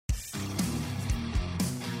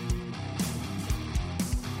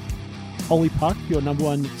Holy Puck, your number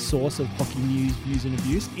one source of hockey news, views, and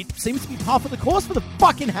abuse. It seems to be par for the course for the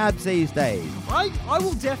fucking Habs these days. I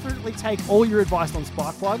will definitely take all your advice on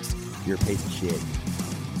spark plugs. You're a piece of shit.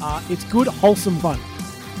 It's good, wholesome fun.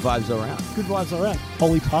 Vibes all around. Good vibes all around.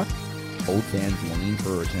 Holy Puck. Old fans longing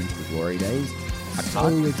for a return to the glory days. So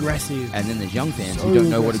aggressive. And then there's young fans who don't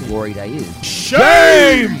know what a glory day is.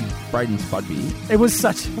 Shame! Braden Spudby. It was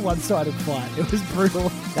such a one-sided fight. It was brutal.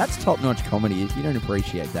 That's top-notch comedy. If you don't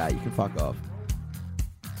appreciate that, you can fuck off.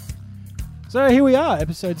 So here we are,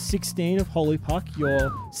 episode 16 of Holy Puck,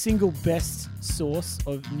 your single best source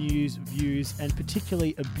of news, views, and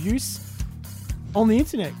particularly abuse on the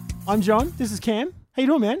internet. I'm John. This is Cam. How you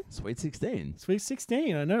doing, man? Sweet 16. Sweet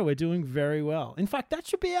 16. I know, we're doing very well. In fact, that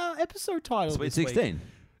should be our episode title. Sweet this 16. Week.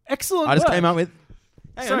 Excellent I just work. came up with...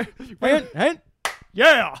 Hang on.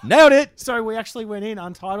 Yeah! Nailed it! So we actually went in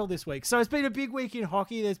untitled this week. So it's been a big week in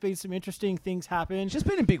hockey. There's been some interesting things happen. It's just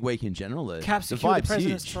been a big week in general, though. Caps The secured the vibe's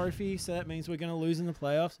President's huge. Trophy, so that means we're going to lose in the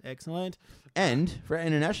playoffs. Excellent. And for our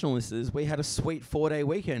international listeners, we had a sweet 4-day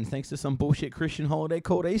weekend thanks to some bullshit Christian holiday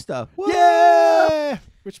called Easter. Yeah!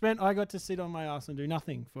 Which meant I got to sit on my ass and do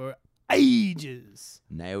nothing for ages.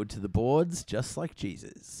 Nailed to the boards, just like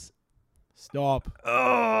Jesus. Stop.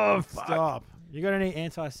 Oh, fuck. Stop. You got any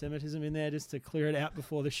anti-Semitism in there just to clear it out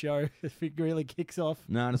before the show if it really kicks off?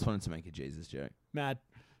 No, I just wanted to make a Jesus joke. Mad.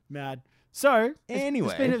 So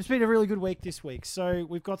Anyway. it's been a really good week this week. So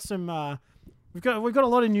we've got some we've got a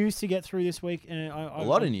lot of news to get through this week, and A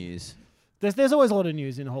lot of news. There's always a lot of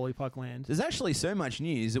news in Holy Puck land. There's actually so much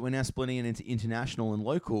news that we're now splitting it into international and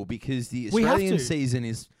local because the We have Australian to. season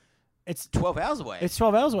is It's 12 hours away. It's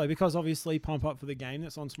 12 hours away because obviously pump up for the game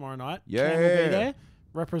that's on tomorrow night. Yeah. Cam will be there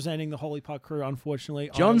representing the Holy Puck crew. Unfortunately,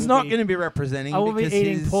 John's not going to be representing I will be because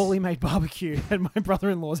eating poorly made barbecue at my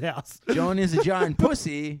brother-in-law's house. John is a giant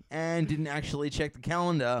pussy and didn't actually check the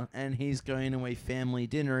calendar, and he's going to a family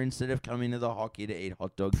dinner instead of coming to the hockey to eat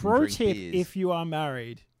hot dogs Pro and drink tip: beers. if you are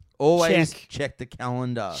married, Always check the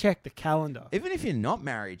calendar. check the calendar. Even if you're not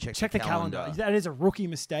married, check the calendar. That is a rookie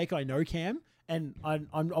mistake. I know, Cam, and I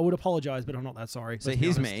would apologize, but I'm not that sorry. So let's be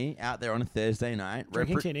here's honest. me out there on a Thursday night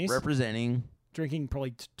Drinking tinnies. representing Drinking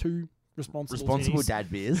probably two responsible responsible tinnies. dad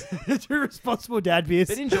beers, Two responsible dad beers.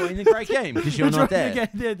 but enjoying the great game because you're not there.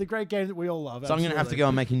 The great game that we all love. So I'm going to have to go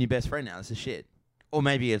and make a new best friend now. This is shit. Or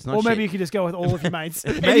maybe it's not Or shit. maybe you could just go with all of your mates.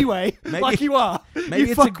 Anyway, like you are. Maybe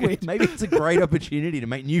you it's fuckwit. maybe it's a great opportunity to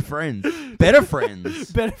make new friends. Better friends.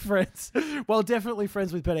 Better friends. Well, definitely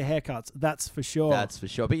friends with better haircuts. That's for sure. That's for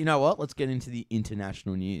sure. But you know what? Let's get into the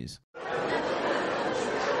international news.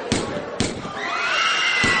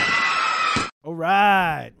 All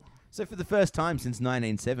right. So for the first time since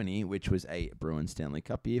 1970, which was a Bruins Stanley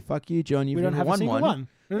Cup year, fuck you, John, you've We don't never have won a single one. one.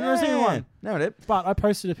 We don't have a single one. Nailed it. But I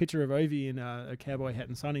posted a picture of Ovi in a cowboy hat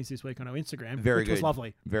and sunnies this week on our Instagram, Very which good. was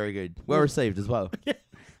lovely. Very good. Well received as well.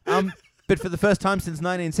 But for the first time since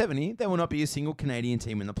 1970, there will not be a single Canadian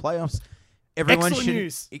team in the playoffs. Excellent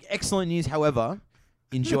news. Excellent news, however,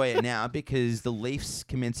 enjoy it now because the Leafs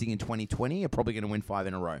commencing in 2020 are probably going to win 5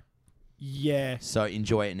 in a row. Yeah. So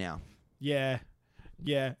enjoy it now. Yeah.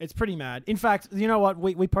 Yeah, it's pretty mad. In fact, you know what?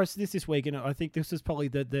 We posted this week, and I think this was probably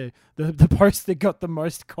the post that got the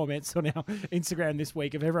most comments on our Instagram this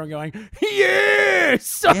week of everyone going, "Yeah,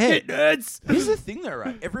 suck it, nerds!" Here's the thing, though,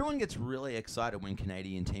 right? Everyone gets really excited when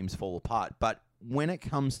Canadian teams fall apart, but when it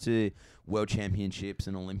comes to World Championships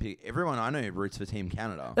and Olympic, everyone I know roots for Team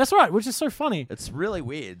Canada. That's right, which is so funny. It's really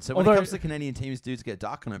weird. So when it comes to Canadian teams, dudes get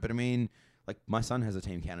dark on it. But I mean, like my son has a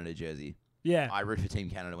Team Canada jersey. Yeah. I root for Team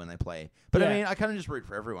Canada when they play. But Yeah. I mean, I kind of just root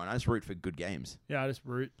for everyone. I just root for good games. Yeah, I just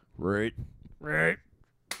root. Root.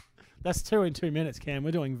 That's 2 in 2 minutes, Cam. We're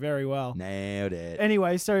doing very well. Nailed it.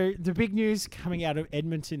 Anyway, so the big news coming out of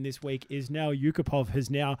Edmonton this week is now Yukupov has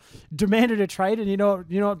now demanded a trade, and you know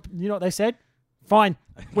what they said? Fine,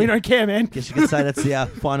 we don't care, man. Guess you could say that's the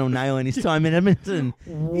final nail in his time in Edmonton.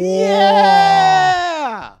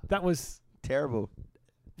 Yeah, that was Terrible.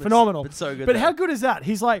 phenomenal. But so good. But though. how good is that?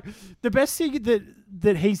 He's like, the best thing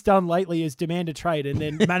that he's done lately is demand a trade, and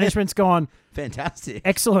then management's gone, Fantastic.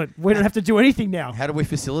 excellent. We don't have to do anything now. How do we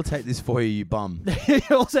facilitate this for you bum?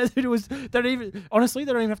 Also, they don't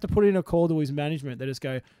even have to put in a call to his management. They just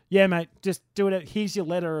go, yeah, mate, just do it. Here's your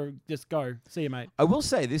letter. Just go. See you, mate. I will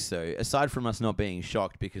say this, though. Aside from us not being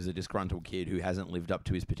shocked because a disgruntled kid who hasn't lived up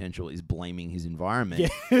to his potential is blaming his environment.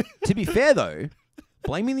 Yeah. To be fair, though,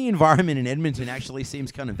 blaming the environment in Edmonton actually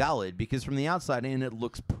seems kind of valid because from the outside in, it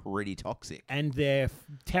looks pretty toxic. And they're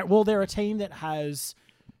a team that has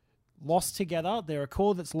lost together. They're a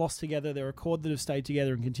core that's lost together. They're a core that have stayed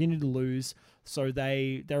together and continued to lose. So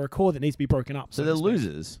they're a core that needs to be broken up. So to they're speak.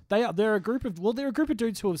 losers. They're a group of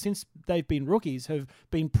dudes who have, since they've been rookies, have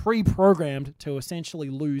been pre-programmed to essentially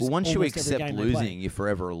lose. Well, once you almost every accept game they play. losing, you're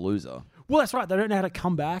forever a loser. Well, that's right. They don't know how to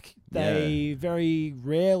come back. They very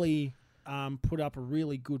rarely put up a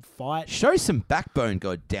really good fight. Show some backbone,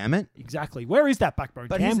 god damn it. Exactly. Where is that backbone,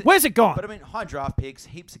 But Cam? here's- Where's it gone? But I mean, high draft picks,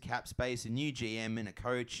 heaps of cap space, a new GM and a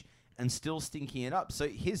coach, and still stinking it up. So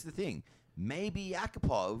here's the thing. Maybe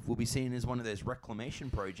Yakupov will be seen as one of those reclamation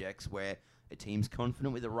projects where a team's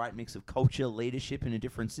confident with the right mix of culture, leadership, and a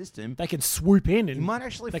different system. They can swoop in and He might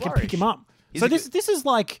actually they flourish. can pick him up. He's So a this is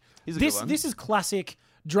like Here's a good this one. this is classic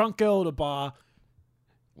drunk girl at a bar.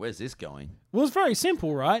 Where's this going? Well, it's very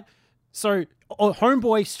simple, right? So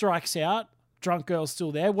homeboy strikes out. Drunk girl's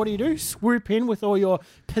still there. What do? Swoop in with all your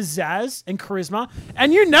pizzazz and charisma,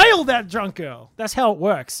 and you nail that drunk girl. That's how it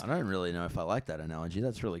works. I don't really know if I like that analogy.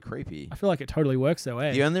 That's really creepy. I feel like it totally works that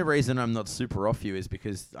way. The only reason I'm not super off you is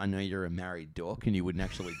because I know you're a married dork and you wouldn't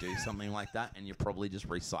actually do something like that, and you're probably just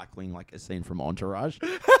recycling like a scene from Entourage.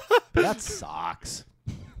 But that sucks.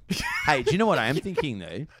 Hey, do you know what I am thinking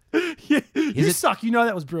though? You suck. You know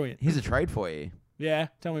that was brilliant. Here's a trade for you. Yeah,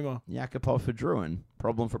 tell me more. Yakupov for Druin.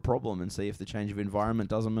 Problem for problem, and see if the change of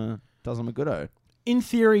environment does him a goodo. In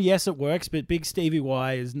theory, yes, it works, but Big Stevie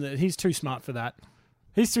Y he's too smart for that.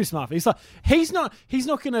 He's too smart. He's not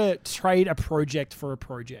going to trade a project for a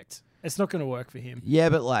project. It's not going to work for him. Yeah,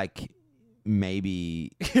 but like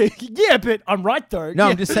maybe. Yeah, but I'm right though. No,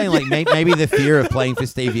 Yeah. I'm just saying like maybe the fear of playing for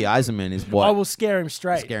Stevie Eisenman is what I will scare him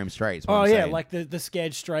straight. scare him straight. Is what Oh I'm yeah, saying. like the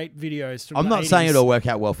scared straight videos. From I'm the not 80s. saying it'll work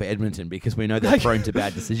out well for Edmonton because we know they're prone to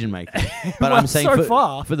bad decision making. But Well, I'm saying so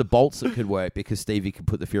far. for the Bolts it could work because Stevie could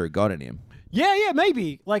put the fear of God in him. Yeah,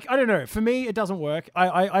 maybe. Like, I don't know. For me, it doesn't work.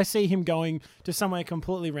 I see him going to somewhere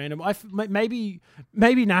completely random. Maybe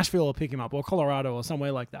Nashville will pick him up, or Colorado, or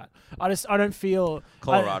somewhere like that. I don't feel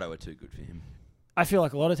Colorado are too good for him. I feel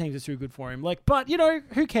like a lot of teams are too good for him. Like, but you know,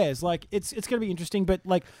 who cares? Like, it's going to be interesting. But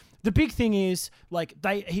like, the big thing is like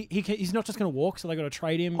he's not just going to walk, so they got to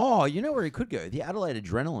trade him. Oh, you know where he could go? The Adelaide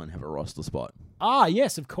Adrenaline have a roster spot. Ah,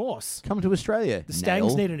 yes, of course. Come to Australia. The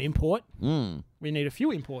Stangs need an import. Mm. We need a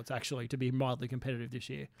few imports actually to be mildly competitive this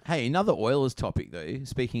year. Hey, another Oilers topic though.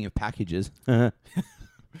 Speaking of packages.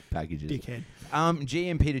 Packages. Dickhead.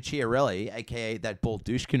 GM Peter Chiarelli, aka that bald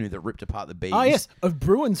douche canoe that ripped apart the bees. Ah, yes, of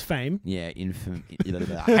Bruins fame. Yeah, infamy.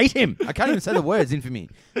 I hate him. I can't even say the words infamy.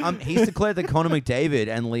 He's declared that Connor McDavid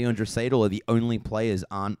and Leon Draisaitl are the only players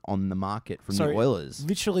aren't on the market from the Oilers.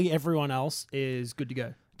 Literally everyone else is good to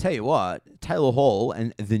go. Tell you what, Taylor Hall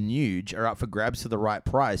and the Nuge are up for grabs for the right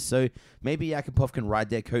price. So maybe Yakupov can ride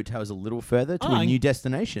their coattails a little further to a new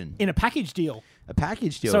destination. In a package deal. A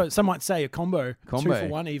package deal. So some might say a combo. 2 for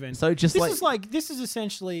 1 even. So just this is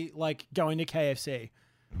essentially like going to KFC.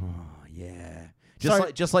 Oh, yeah.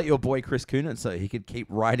 Just like your boy Chris Kunitz, so he could keep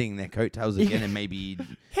riding their coattails again and maybe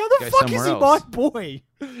How the go fuck is somewhere he else. my boy?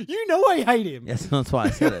 You know I hate him. Yes, that's why I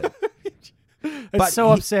said it. It's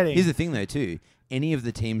so upsetting. Here's the thing, though, too. Any of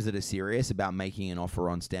the teams that are serious about making an offer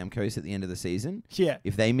on Stamkos at the end of the season, Yeah.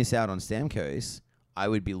 if they miss out on Stamkos, I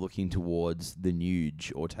would be looking towards the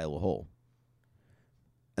Nuge or Taylor Hall.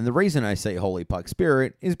 And the reason I say Holy Puck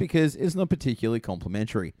Spirit is because it's not particularly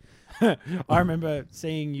complimentary. I remember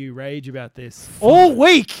seeing you rage about this all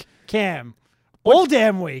week, Cam. All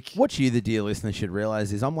damn week. What you, the dear listener, should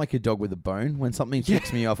realize is I'm like a dog with a bone. When something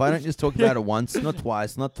ticks me off, I don't just talk about it once, not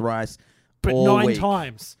twice, not thrice, But all 9 week.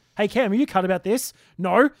 times. Hey, Cam, are you cut about this?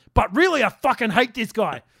 No. But really, I fucking hate this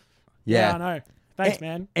guy. Yeah. I know. Thanks,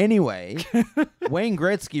 man. Anyway, Wayne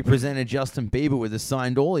Gretzky presented Justin Bieber with a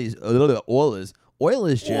signed Oilers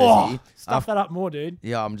jersey. Whoa, stuff that up more, dude.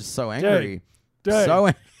 Yeah, I'm just so angry. Dude. So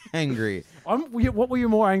angry. What were you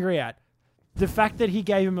more angry at? The fact that he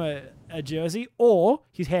gave him a jersey or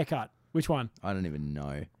his haircut? Which one? I don't even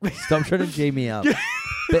know. Stop trying to G me up.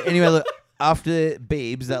 But anyway, look, after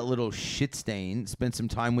Biebs, that little shit stain, spent some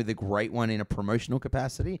time with a great one in a promotional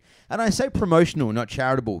capacity. And I say promotional, not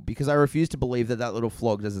charitable, because I refuse to believe that little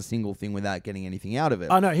flog does a single thing without getting anything out of it.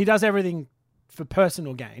 Oh, no, he does everything for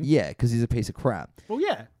personal gain. Yeah, because he's a piece of crap. Well,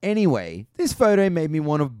 yeah. Anyway, this photo made me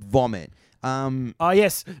want to vomit. Oh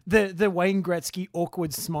yes, the Wayne Gretzky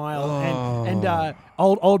awkward smile and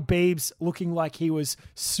old Biebs looking like he was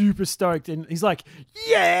super stoked, and he's like,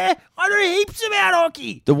 "Yeah, I know heaps about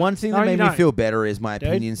hockey." The one thing that No, made you me don't. feel better is my Dude.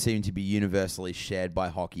 opinions seem to be universally shared by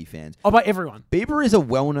hockey fans. Oh, by everyone. Bieber is a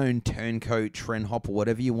well-known turncoat, trend hopper,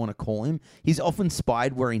 whatever you want to call him. He's often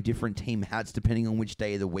spied wearing different team hats depending on which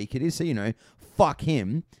day of the week it is. So, fuck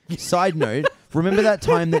him. Side note, remember that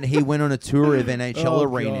time that he went on a tour of NHL Oh,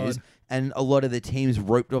 arenas God. and a lot of the teams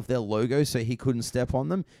roped off their logo so he couldn't step on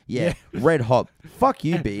them. Yeah, red hot. Fuck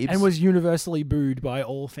you, Biebs. And was universally booed by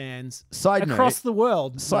all fans Side across note, the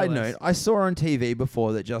world. Side note, I saw on TV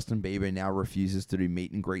before that Justin Bieber now refuses to do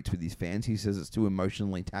meet and greets with his fans. He says it's too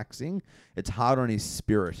emotionally taxing. It's hard on his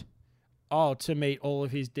spirit. Oh, to meet all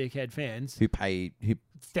of his dickhead fans. Who pay his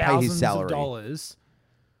Thousands salary. of dollars.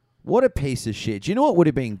 What a piece of shit. Do you know what would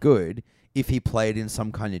have been good if he played in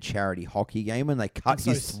some kind of charity hockey game and they cut And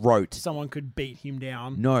so his throat? Someone could beat him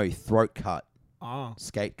down. No, throat cut. Ah.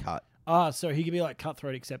 Skate cut. So he could be like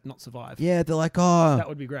Cutthroat except not survive. Yeah, they're like, oh. That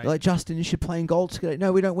would be great. They're like, Justin, you should play in gold skate.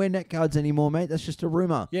 No, we don't wear neck guards anymore, mate. That's just a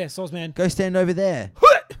rumor. Yeah, Sozman. Go stand over there.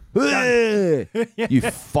 You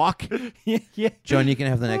fuck. Yeah. John, you can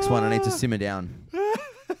have the next one. I need to simmer down.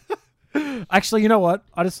 Actually, you know what?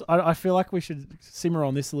 I feel like we should simmer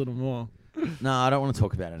on this a little more. No, I don't want to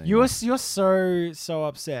talk about it anymore. You're so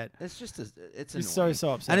upset. It's just it's You're annoying. so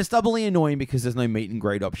upset. And it's doubly annoying because there's no meet and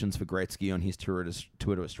greet options for Gretzky on his tour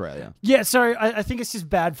to Australia. Yeah, so I think it's just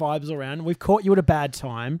bad vibes around. We've caught you at a bad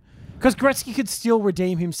time. Because Gretzky could still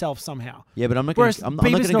redeem himself somehow. Yeah, but I'm not going to go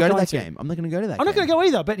Bieber's to not that going to. game. I'm not going to go to that game. I'm not going to go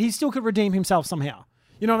either, but he still could redeem himself somehow.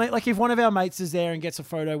 You know what I mean? Like, if one of our mates is there and gets a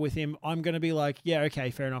photo with him, I'm going to be like, yeah, okay,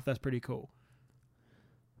 fair enough, that's pretty cool.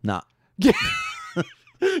 Nah.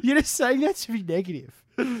 You're just saying that to be negative.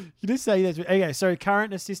 You're just saying that to be... Okay, so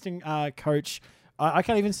current assistant coach, I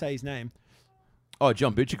can't even say his name. Oh,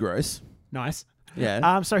 John Buccigross. Nice.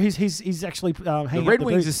 Yeah. So he's actually hanging the Red up the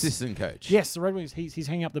Wings boots. assistant coach. Yes, the Red Wings. He's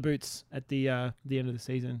hanging up the boots at the end of the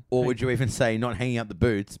season. Or would you even say not hanging up the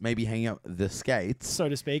boots, maybe hanging up the skates? So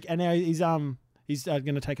to speak. And now he's going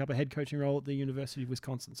to take up a head coaching role at the University of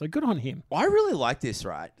Wisconsin. So good on him. I really like this,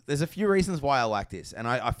 right? There's a few reasons why I like this, and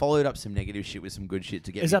I followed up some negative shit with some good shit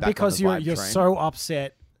to get. Is me that back because on the you're vibe train. so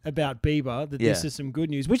upset about Bieber that this is some good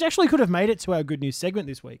news, which actually could have made it to our good news segment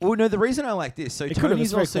this week? Well, no, the reason I like this, so It could have, Tony's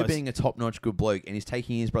it's very also close. being a top-notch good bloke, and he's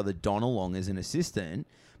taking his brother Don along as an assistant,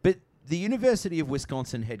 but the University of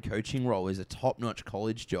Wisconsin head coaching role is a top-notch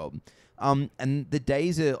college job. And the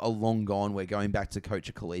days are long gone where going back to coach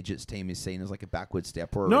a collegiates team is seen as like a backward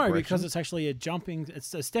step or a No, regression. because it's actually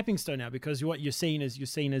it's a stepping stone now. Because what you're seen as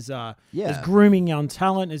Yeah. grooming young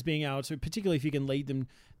talent, as being able to, particularly if you can lead them,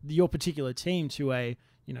 your particular team to a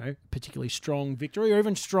particularly strong victory or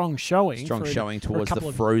even strong showing. Strong showing for a towards the couple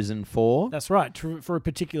of- Frozen Four. That's right, for a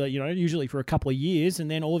particular, usually for a couple of years, and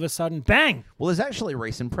then all of a sudden, bang! Well, there's actually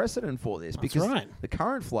recent precedent for this because right. the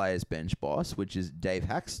current Flyers bench boss, which is Dave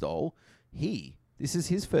Hackstall, this is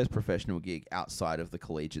his first professional gig outside of the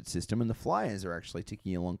collegiate system, and the Flyers are actually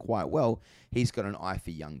ticking along quite well. He's got an eye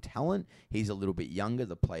for young talent. He's a little bit younger.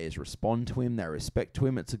 The players respond to him. They respect to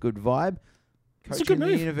him. It's a good vibe. It's a Coaching good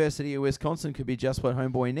the move. University of Wisconsin could be just what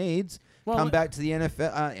Homeboy needs. Well, Come back to the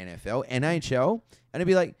NHL, and it'd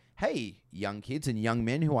be like, hey, young kids and young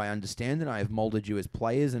men who I understand and I have molded you as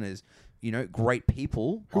players and as great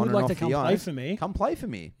people Who on would and like off to the come play ice. for me? Come play for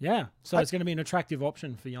me. Yeah, so it's going to be an attractive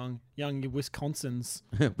option for young Wisconsins,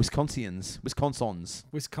 Wisconsinians,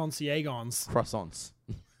 Wisconsiagons, croissants.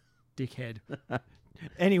 dickhead.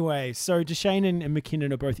 Anyway, so Duchesne and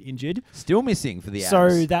McKinnon are both injured. Still missing for the Avs.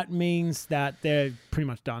 So that means that they're pretty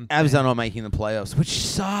much done. Avs are not making the playoffs, which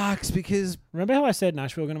sucks because Remember how I said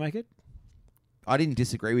Nashville are going to make it? I didn't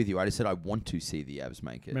disagree with you. I just said I want to see the Avs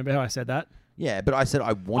make it. Remember how I said that? Yeah, but I said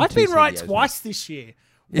I want I've to been see right the Avs twice this year.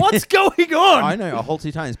 What's going on? I know a whole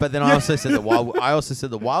 2 times, but then I also said the Wild. I also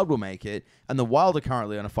said the Wild will make it, and the Wild are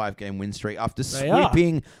currently on a 5-game win streak after They are.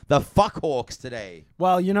 sweeping the Fuckhawks today.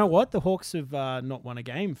 Well, you know what? The Hawks have not won a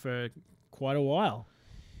game for quite a while,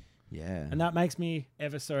 Yeah, and that makes me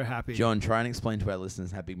ever so happy. John, try and explain to our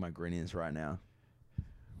listeners how big my grin is right now.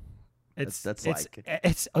 It's like-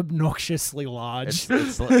 it's obnoxiously large.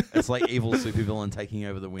 It's like evil supervillain taking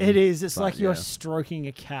over the wing. It is. It's But, like you're yeah. stroking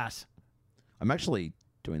a cat. I'm actually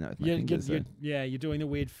doing that with my fingers. though. You're doing the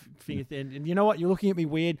weird finger thing. And you know what? You're looking at me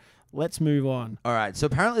weird. Let's move on. All right, so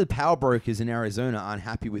apparently the power brokers in Arizona aren't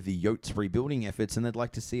happy with the Yotes rebuilding efforts, and they'd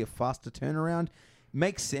like to see a faster turnaround.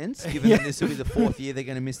 Makes sense, given that this will be the 4th year they're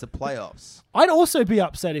going to miss the playoffs. I'd also be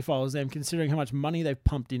upset if I was them, considering how much money they've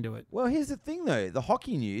pumped into it. Well, here's the thing, though. The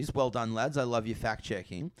hockey news, well done, lads. I love your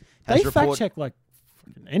fact-checking. They fact check like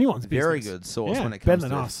fucking anyone's business. Very good source Yeah, when it better comes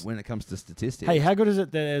than to us. when it comes to statistics. Hey, how good is it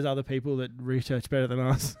that there's other people that research better than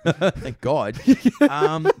us? Thank God.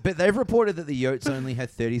 But they've reported that the Yotes only had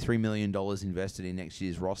 $33 million invested in next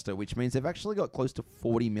year's roster, which means they've actually got close to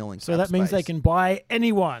 $40 million. So that means they can buy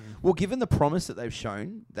anyone. Well, given the promise that they've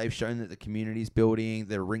shown that the community's building,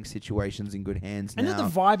 their rink situation's in good hands And now. that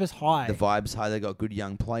the vibe is high. The vibe's high. They got good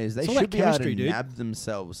young players. They It's all should that be able to chemistry, dude. nab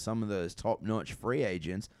themselves some of those top-notch free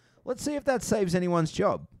agents. Let's see if that saves anyone's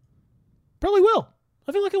job. Probably will.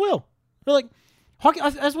 I feel like it will. I feel like hockey,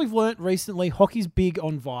 as we've learnt recently, hockey's big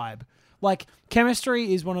on vibe. Like,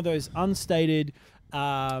 chemistry is one of those unstated...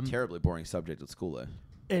 Terribly boring subject at school, though.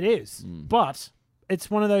 It is. But it's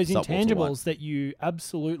one of those Subtle to intangibles that you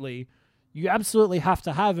absolutely have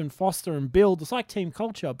to have and foster and build. It's like team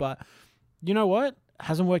culture, but you know what? It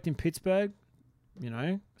hasn't worked in Pittsburgh. You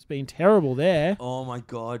know, it's been terrible there. Oh, my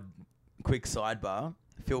God. Quick sidebar.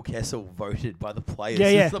 Phil Kessel voted by the players Yeah,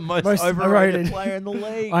 yeah. as the most Most overrated overrated. player in the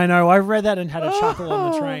league. I know. I read that and had a chuckle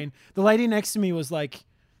on the train. The lady next to me was like,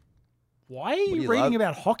 why are do you you reading love?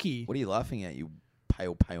 about hockey? What are you laughing at, you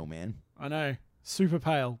pale man? I know. Super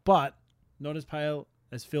pale, but not as pale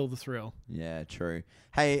as Phil the Thrill. Yeah, true.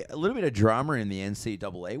 Hey, a little bit of drama in the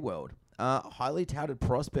NCAA world. Highly touted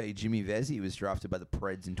prospect Jimmy Vesey was drafted by the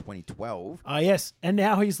Preds in 2012. Yes. And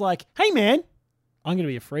now he's like, hey, man, I'm going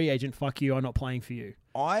to be a free agent. Fuck you. I'm not playing for you.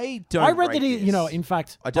 I don't I read rate that he, this. you know, in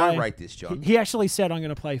fact, I don't rate this, John. He actually said, I'm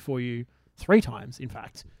going to play for you 3 times, in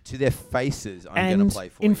fact. To their faces, I'm And going to play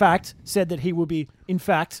for in you. fact, said that he will be, in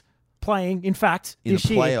fact, playing, in fact, In this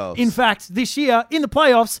the year. playoffs. In fact, this year, in the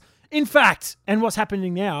playoffs, in fact. And what's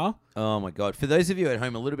happening now? Oh, my God. For those of you at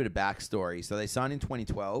home, a little bit of backstory. So they signed in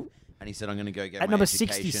 2012, and he said, I'm going to go get At my number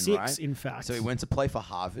education, 66, right? in fact. So he went to play for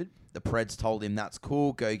Harvard. The Preds told him, that's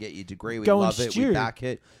cool. Go get your degree. We Go and love it. stew. We back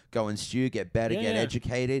it. Go and stew. Get better. Yeah, get yeah.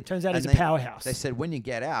 educated. Turns out And he's a they- powerhouse. They said, when you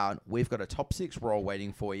get out, we've got a top 6 role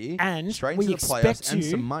waiting for you. And straight we into the expect playoffs and you-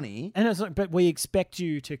 some money. And it's like, but we expect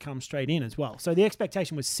you to come straight in as well. So the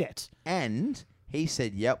expectation was set. And he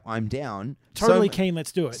said, yep, I'm down. Totally so, keen,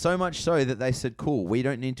 let's do it. So much so that they said, cool, we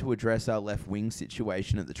don't need to address our left wing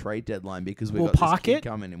situation at the trade deadline because we've We'll got park this kid it,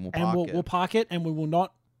 coming and we'll and park we'll, it. we'll park it, and we will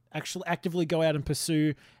not actually actively go out and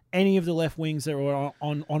pursue any of the left wings that are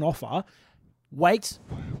on offer. Wait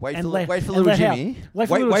Wait and for, let- wait for and little let out. Jimmy. Wait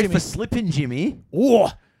for little Jimmy. for Slippin' Jimmy.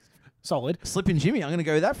 Oh, solid. Slippin' Jimmy. I'm going to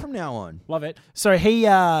go with that from now on. Love it. So he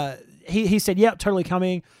said, "Yep, totally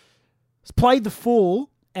coming." Played the fool,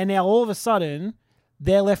 and now all of a sudden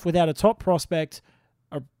they're left without a top prospect,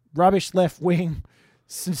 a rubbish left wing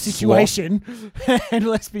situation, and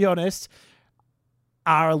let's be honest,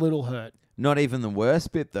 are a little hurt. Not even the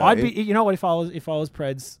worst bit, though. I'd be, you know what, if I was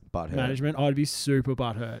Preds Butthurt. management, I'd be super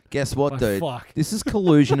butthurt. Guess what, Like, dude? fuck. This is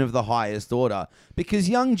collusion of the highest order. Because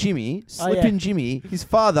young Jimmy, Slippin' Jimmy, his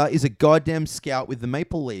father is a goddamn scout with the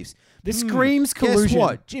Maple Leafs. This screams collusion. Guess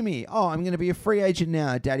what, Jimmy? Oh, I'm going to be a free agent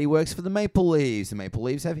now. Daddy works for the Maple Leafs. The Maple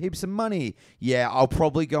Leafs have heaps of money. Yeah, I'll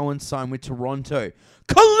probably go and sign with Toronto.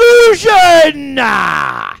 Collusion!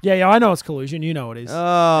 Yeah, I know it's collusion. You know it is.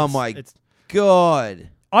 Oh, It's- my it's- God.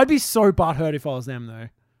 I'd be so butthurt if I was them, though.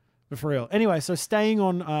 But for real. Anyway, so staying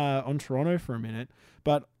on Toronto for a minute.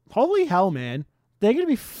 But holy hell, man. They're going to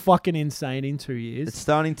be fucking insane in 2 years. It's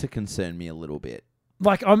starting to concern me a little bit.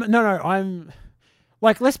 Like, I'm...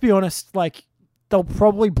 Like, let's be honest. Like, they'll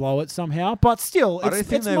probably blow it somehow. But still, I don't it's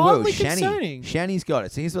think they will. mildly Shanny. concerning. Shanny's got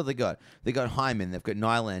it. So here's what they got. They got Hyman. They've got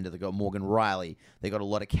Nylander. They've got Morgan Riley. They got a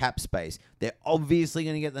lot of cap space. They're obviously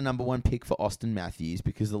going to get the number 1 pick for Austin Matthews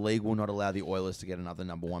because the league will not allow the Oilers to get another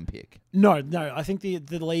number 1 pick. No. I think the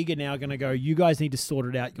league are now going to go, you guys need to sort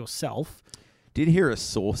it out yourself. Did hear a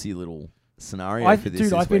saucy little scenario for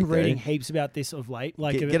this I've been week, reading though. heaps about this of late.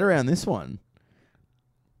 Like, Get around this one.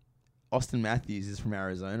 Austin Matthews is from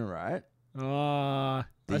Arizona, right? I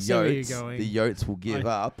The see where you're Yotes, going. the Yotes will give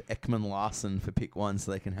up Ekman Larson for pick 1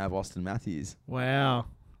 so they can have Austin Matthews. Wow.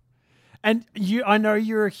 And I know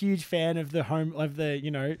you're a huge fan of the The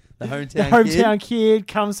the hometown, hometown kid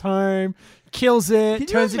comes home, kills it, Can you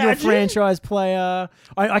turns into a imagine? franchise player.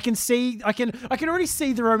 I can already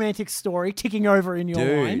see the romantic story ticking over in your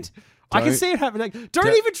Dude, mind. I can don't- see it happening. Like, don't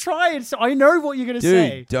don't- even try it. So I know what you're gonna Dude,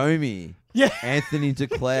 say. Domi. Yeah. Anthony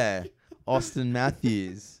DeClaire. Austin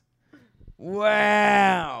Matthews.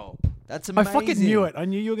 Wow. That's I amazing. fucking knew it. I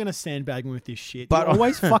knew you were gonna sandbag me with this shit. But- you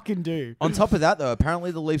always fucking do. On top of that, though,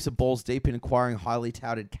 apparently the Leafs are balls deep in acquiring highly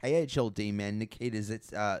touted KHLD man Nikita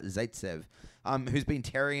Zaitsev, who's been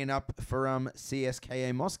tearing up for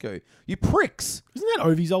CSKA Moscow. You pricks. Isn't that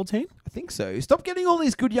Ovi's old team? I think so. Stop getting all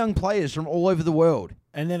these good young players from all over the world.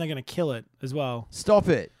 And then they're gonna kill it as well. Stop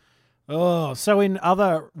it. Oh, so in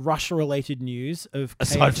other Russia-related news of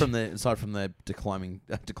Aside from the declining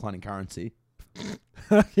currency.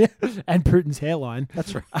 yeah, and Putin's hairline.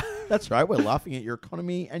 That's right. That's right. We're laughing at your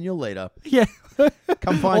economy and your leader. Yeah,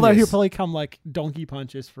 Come find although us. he'll probably come like donkey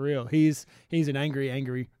punches for real. He's an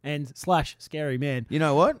angry and / scary man. You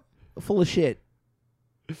know what? Full of shit.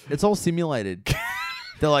 It's all simulated.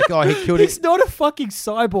 They're like, oh, he killed He's it. not a fucking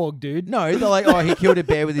cyborg, dude. No, they're like, oh, he killed a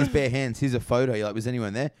bear with his bare hands. Here's a photo. You're like, was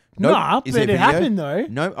anyone there? Nope. Nah, Is but there it video? happened though.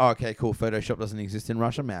 Nope. Oh, okay, cool. Photoshop doesn't exist in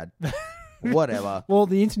Russia. Mad. Whatever. Well,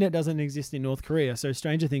 the internet doesn't exist in North Korea, so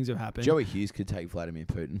stranger things have happened. Joey Hughes could take Vladimir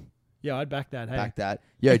Putin. Yeah, I'd back that. Hey, Back that.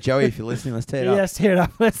 Yo, Joey, if you're listening, let's tear it up. let's tear it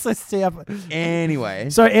up. Let's tee up. Anyway.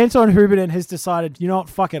 So Anton Huberden has decided, you know what,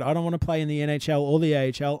 fuck it. I don't want to play in the NHL or the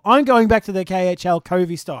AHL. I'm going back to the KHL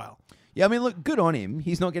Covey style. Yeah, I mean, look, good on him.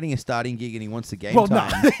 He's not getting a starting gig and he wants the game Well,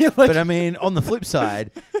 time. no. But I mean, on the flip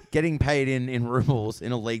side, getting paid in rubles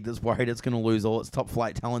in a league that's worried it's going to lose all its top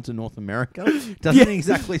flight talent to North America doesn't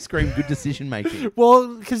exactly scream good decision making.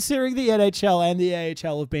 Well, considering the NHL and the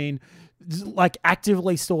AHL have been like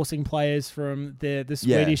actively sourcing players from the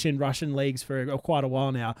Swedish and Russian leagues for quite a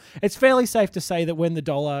while now, it's fairly safe to say that when the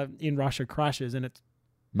dollar in Russia crashes and it's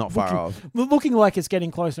Not far off. looking like it's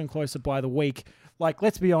getting closer and closer by the week, like,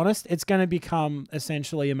 let's be honest, it's going to become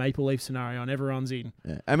essentially a Maple Leaf scenario and everyone's in.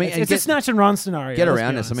 Yeah. I mean, It's a snatch and run scenario. Get let's be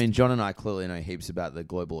around us. I honest. mean, John and I clearly know heaps about the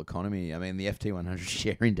global economy. I mean, the FT100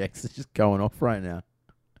 share index is just going off right now.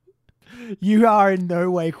 You are in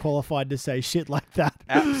no way qualified to say shit like that.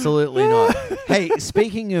 Absolutely not. Hey,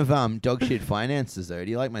 speaking of dog shit finances, though,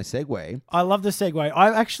 do you like my segue? I love the segue.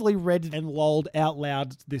 I actually read and lolled out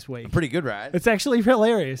loud this week. Pretty good, right? It's actually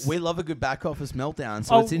hilarious. We love a good back office meltdown,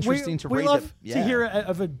 so it's interesting to we read. love that, to hear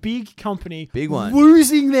of a big company Big one.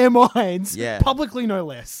 losing their minds, Yeah. publicly no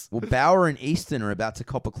less. Well, Bauer and Easton are about to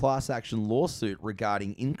cop a class action lawsuit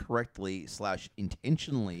regarding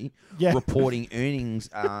incorrectly/intentionally Yeah. reporting earnings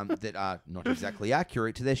that are not exactly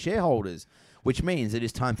accurate to their shareholders, which means it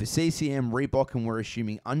is time for CCM, Reebok, and we're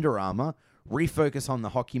assuming Under Armour refocus on the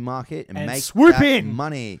hockey market and make swoop that in.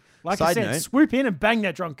 money. Like Side I said, note, swoop in and bang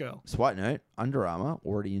that drunk girl. side note, Under Armour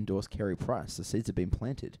already endorsed Carey Price. The seeds have been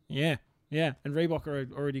planted. Yeah. Yeah, and Reebok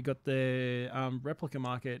already got the replica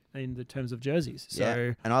market in the terms of jerseys. So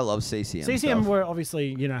Yeah, and I love CCM. CCM stuff. were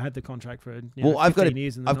obviously, had the contract for Well, I've got 15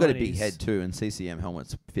 years in the I've got a big 90s. head too, and CCM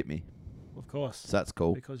helmets fit me, Of course. so that's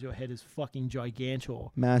cool. Because your head is fucking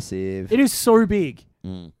gigantor. Massive. It is so big.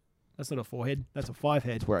 Mm. That's not a 4-head. That's a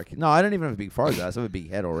 5-head. It's where no, I don't even have a big forehead. I just have a big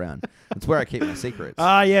head all around. It's where I keep my secrets.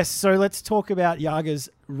 Yes. So let's talk about Yager's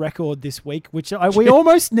record this week, which we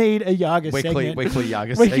almost need a Yager segment. weekly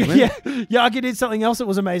Yager We- segment. Yeah, Yager did something else that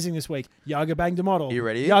was amazing this week. Yager banged a model. You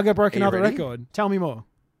ready? Yager broke Are you another ready? record. Tell me more.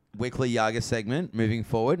 Weekly Yager segment. Moving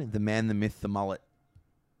forward, the man, the myth, the mullet.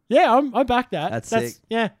 Yeah, I back that. That's sick.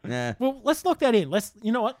 Yeah. Yeah. Well, let's lock that in.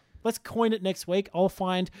 You know what? Let's coin it next week. I'll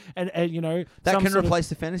find That some can sort of- replace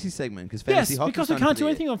the fantasy segment because fantasy Yes, hockey's because we done can't for do the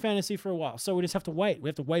anything on fantasy for a while, so we just have to wait. We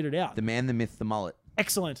have to wait it out. The man, the myth, the mullet.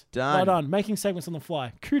 Excellent. Done. Well done. Making segments on the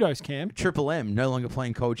fly. Kudos, Cam. Triple M, no longer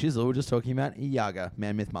playing Cold Chisel. We're just talking about Yager,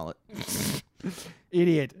 man, myth, mullet.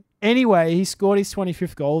 Idiot. Anyway, he scored his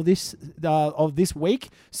 25th goal of this week,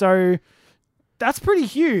 so that's pretty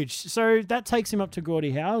huge. So that takes him up to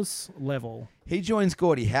Gordie Howe's level. He joins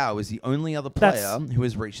Gordie Howe as the only other player who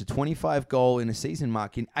has reached a 25 goal in a season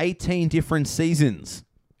mark in 18 different seasons.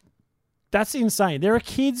 That's insane. There are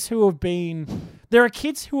kids who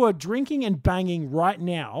are drinking and banging right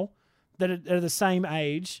now that are the same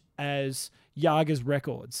age as Yager's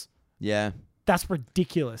records. Yeah. That's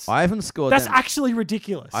ridiculous. I haven't scored That's that. actually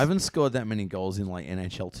ridiculous. I haven't scored that many goals in like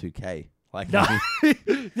NHL 2K. Like, No.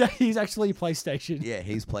 Yeah, he's actually PlayStation. yeah,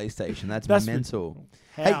 he's PlayStation. That's That's mental.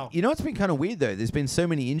 How? Hey, you know what's been kind of weird though? There's been so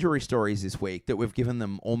many injury stories this week that we've given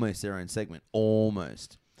them almost their own segment.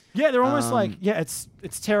 Almost. Yeah, they're almost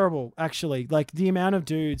it's terrible actually. Like the amount of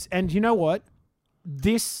dudes, and you know what?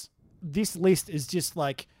 This list is just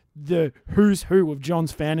like the who's who of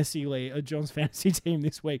John's fantasy league, John's fantasy team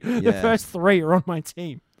this week. The Yeah. first 3 are on my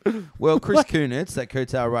team. Well, Chris Kunitz, that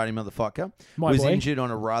coattail riding motherfucker, My was boy. injured on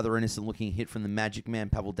a rather innocent-looking hit from the Magic Man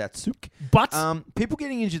Pavel Datsuk. But People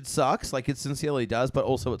getting injured sucks, like it sincerely does, but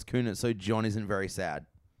also it's Kunitz, so John isn't very sad.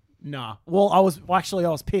 nah. Well, I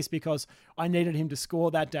was pissed because I needed him to score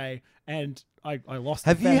that day, and I lost.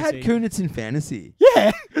 Have in you had fantasy. Kunitz in fantasy?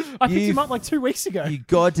 Yeah, I picked You him up like 2 weeks ago. You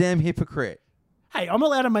goddamn hypocrite. Hey, I'm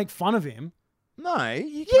allowed to make fun of him. No,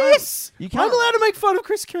 you can't. Yes, You can't. I'm allowed to make fun of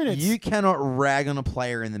Chris Kunitz. You cannot rag on a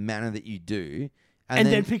player in the manner that you do, And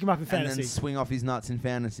then pick him up in and fantasy. then swing off his nuts in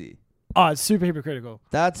fantasy. Oh, it's super hypocritical.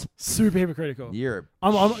 That's Super hypocritical. Europe.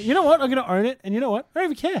 You know what? I'm going to own it. And you know what? I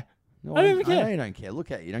don't even care. No, I don't even I care. know you don't care. Look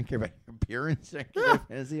at you. You don't care about your appearance. You don't care about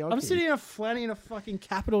fantasy hockey. I'm sitting in a flanny in a fucking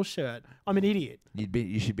Capital shirt. I'm an idiot.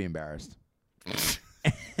 You should be embarrassed.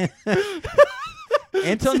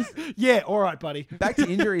 Anton, Yeah, all right, buddy. back to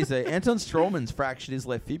injuries though. Anton Strollman's fractured his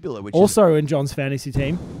left fibula, which is Also in John's fantasy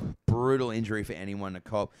team. brutal. brutal injury for anyone to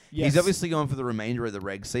cop. Yes. He's obviously gone for the remainder of the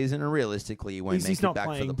reg season, and realistically, he won't He's make it not back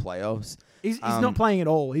playing. for the playoffs. He's not playing at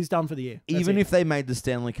all. He's done for the year. That's Even it. if they made the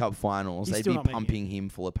Stanley Cup Finals, He's they'd still be not making pumping him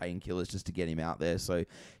full of painkillers just to get him out there. So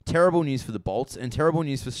terrible news for the Bolts, and terrible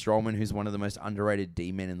news for Strollman, who's one of the most underrated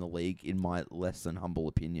D-men in the league, in my less than humble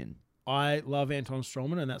opinion. I love Anton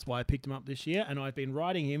Strollman, and that's why I picked him up this year, and I've been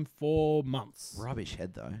riding him for months. Rubbish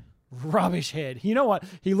head, though. Rubbish head. You know what?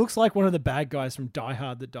 He looks like one of the bad guys from Die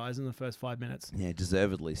Hard that dies in the first 5 minutes. Yeah,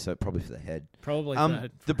 deservedly. So probably for the head. Probably for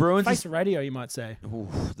that. The Bruins. Face the radio, you might say.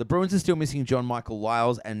 The Bruins are still missing John Michael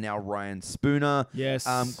Lyles and now Ryan Spooner. Yes.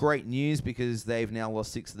 Great news because they've now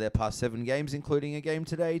lost 6 of their past 7 games, including a game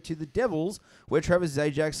today to the Devils, where Travis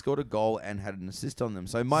Zajac scored a goal and had an assist on them.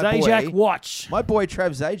 So my Zajac, boy, watch. my boy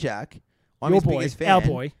Trav Zajac, I'm Your his boy, biggest fan. our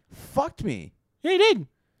boy. Fucked me. Yeah, he did.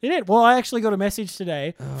 He did. Well, I actually got a message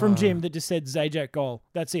today from Jim that just said Zajac goal.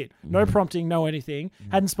 That's it. No prompting, no anything.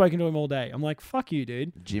 Hadn't spoken to him all day. I'm like, fuck you,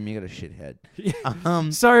 dude. Jim, you got a shit head.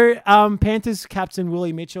 So, Panthers captain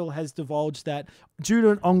Willie Mitchell has divulged that due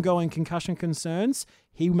to ongoing concussion concerns,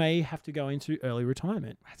 he may have to go into early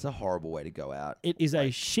retirement. That's a horrible way to go out. It is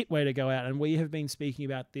a shit way to go out, and we have been speaking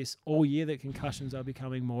about this all year, that concussions are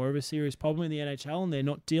becoming more of a serious problem in the NHL, and they're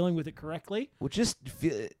not dealing with it correctly. Well, just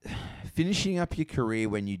finishing up your career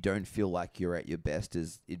when you don't feel like you're at your best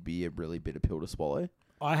it'd be a really bitter pill to swallow.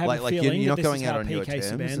 I have a Like, feeling you're that not this going is out how on your PK terms,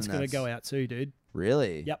 Subban's and going to go that's- out too, dude.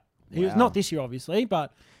 Really? Yep. He was Wow. not this year, obviously,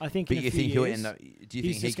 but I think But in a you few think he'll years, end up? Do you he's think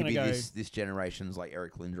he just could be gonna go- this generation's like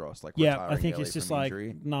Eric Lindros? Like Yeah, retiring I think early it's just from like,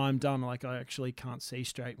 injury? no, I'm done. Like, I actually can't see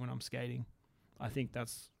straight when I'm skating. I think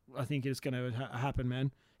it's going to happen,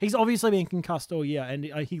 man. He's obviously been concussed all year, and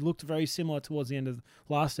he looked very similar towards the end of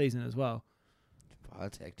last season as well. Oh,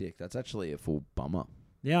 that's hectic. That's actually a full bummer.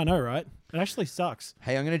 Yeah, I know, right? It actually sucks.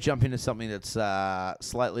 Hey, I'm going to jump into something that's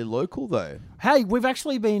slightly local, though. Hey, we've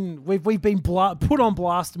actually been put on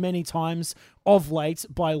blast many times of late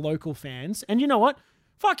by local fans, and you know what?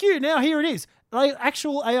 Fuck you. Now here it is, like,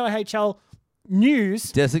 actual AIHL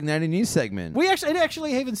news. Designated news segment. It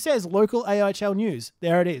actually even says local AIHL news.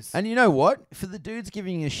 There it is. And you know what? For the dudes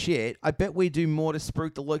giving a shit, I bet we do more to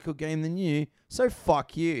spruik the local game than you. So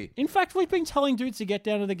fuck you. In fact, we've been telling dudes to get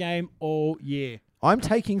down to the game all year. I'm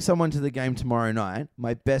taking someone to the game tomorrow night.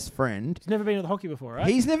 My best friend. He's never been to the hockey before, right?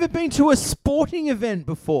 He's never been to a sporting event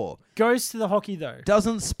before. Goes to the hockey though.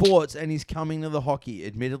 Doesn't sports, and he's coming to the hockey.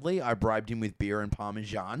 Admittedly, I bribed him with beer and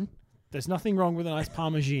Parmesan, There's nothing wrong with a nice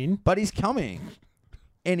Parmesan. but he's coming.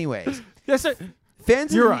 Anyways, Yes, sir.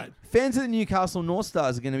 fans You're of right. Fans of the Newcastle North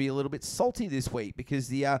Stars are going to be a little bit salty this week because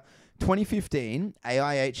the 2015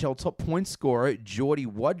 AIHL top point scorer Geordie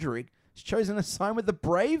Wadrick has chosen to sign with the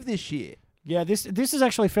Brave this year. Yeah, this is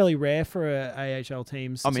actually fairly rare for AHL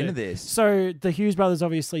teams. I'm into this. So the Hughes brothers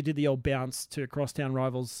obviously did the old bounce to crosstown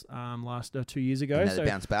rivals 2 years ago. And now So they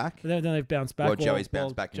bounce back. then they've bounced back. Well, Joey's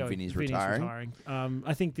bounced back and Vinny's Vinny's retiring.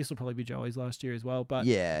 I think this will probably be Joey's last year as well. But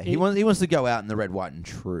Yeah, he wants to go out in the red, white, and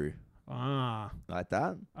true Ah, like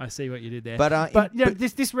that. I see what you did there. But you know,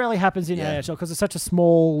 this rarely happens in Yeah. AHL because it's such a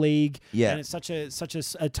small league. Yeah. And it's such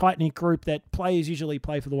a tight knit group that players usually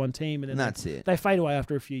play for the one team, and then And that's it. they fade away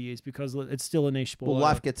after a few years because it's still a niche sport. Well,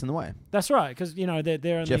 life gets in the way. That's right, because you know they're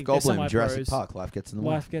only Jeff they're Goldblum, Jurassic semi-pros. Park. Life gets in the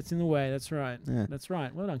way. Life gets in the way. That's right. Yeah. That's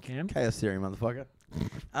right. Well done, Cam. Chaos theory, motherfucker.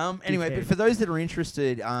 Anyway, head. but for those that are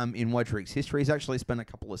interested in Wadrick's history, he's actually spent a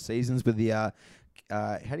couple of seasons with the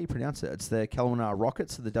how do you pronounce it? It's the Kelowna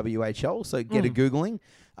Rockets of the WHL. So get a Googling.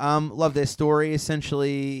 Love their story.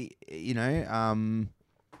 Essentially, you know,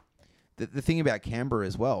 the thing about Canberra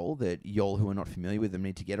as well that y'all who are not familiar with them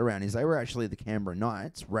need to get around is they were actually the Canberra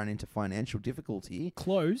Knights, ran into financial difficulty,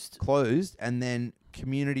 Closed. and then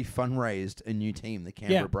community fundraised a new team, the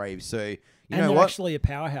Canberra Yeah. Braves. So you And know they're what? actually a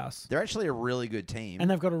powerhouse. They're actually a really good team. And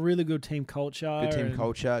they've got a really good team culture. Good team and-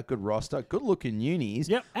 culture, good roster, good looking unis.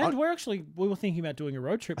 Yep. And I, we were thinking about doing a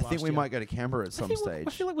road trip I last think we year. might go to Canberra at I some think stage.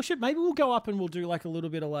 I feel like we should. Maybe we'll go up and we'll do like a little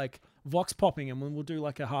bit of like vox popping, and we'll do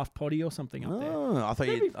like a half potty or something up there. Oh, I thought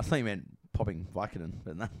Maybe- you meant popping Vicodin,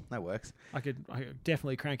 but that works. I could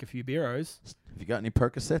definitely crank a few beeros. Have you got any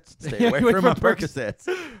Percocets? Stay Yeah, away away from my from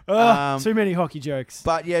Percocets. Too many hockey jokes.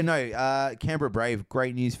 But yeah, no, Canberra Brave,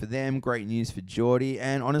 great news for them, great news for Geordie.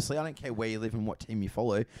 And honestly, I don't care where you live and what team you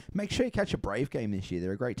follow. Make sure you catch a Brave game this year.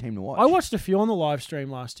 They're a great team to watch. I watched a few on the live stream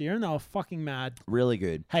last year, and they were fucking mad. Really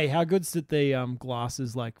good. Hey, how good's that the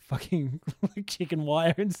glasses like fucking like chicken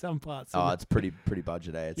wire in some parts? Oh, it's pretty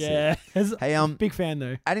budget, eh? It's yeah. sick. Hey, big fan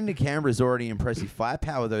though. adding to Canberra's already impressive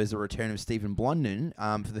firepower, though, is the return of Stephen Blunden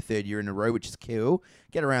for the third year in a row, which is cool.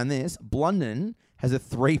 Get around this. Blunden has a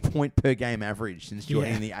 3-point per game average since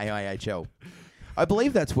joining the AIHL. I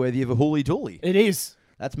believe that's worthy of a hooly dooly. It is.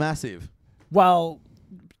 That's massive. Well,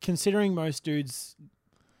 considering most dudes,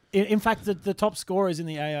 in fact, the top scorers in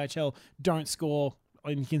the AIHL don't score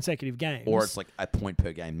in consecutive games. Or it's like a point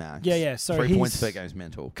per game max. Yeah. So 3 points per game is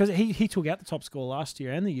mental. Because he took out the top score last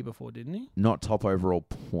year and the year before, didn't he? Not top overall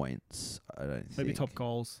points, I don't think. Maybe top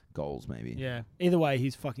goals. Goals, maybe. Yeah. Either way,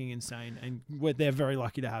 he's fucking insane, and they're very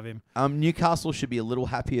lucky to have him. Newcastle should be a little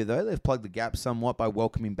happier, though. They've plugged the gap somewhat by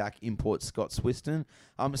welcoming back import Scott Swiston.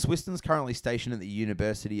 Swiston's currently stationed at the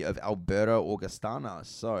University of Alberta Augustana,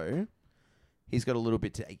 so he's got a little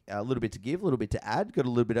bit to give, a little bit to add, got a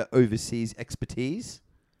little bit of overseas expertise.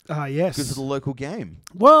 Yes. Because of the local game.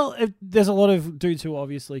 Well, there's a lot of dudes who are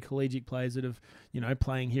obviously collegiate players that have,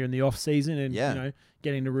 playing here in the off season and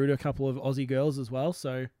getting to root a couple of Aussie girls as well.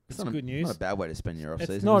 So it's good news. Not a bad way to spend your off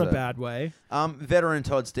season. It's not a bad way. Veteran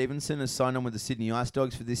Todd Stevenson has signed on with the Sydney Ice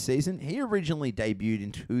Dogs for this season. He originally debuted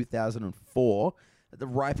in 2004 at the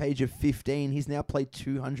ripe age of 15. He's now played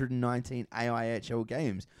 219 AIHL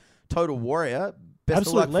games. Total warrior. Best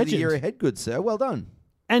Absolute of luck legend. for the year ahead, good sir. Well done.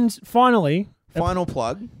 And finally, Final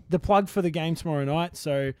plug. The plug for the game tomorrow night.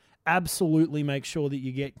 So absolutely make sure that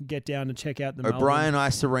you get down and check out the O'Brien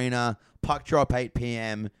Ice Arena, puck drop 8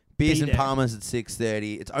 p.m. Beers Be and there. Palmers at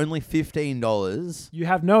 6:30. It's only $15. You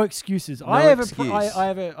have no excuses. I have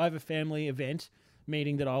a family event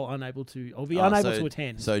meeting that I'll be unable to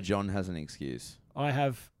attend. So John has an excuse. I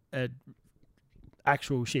have a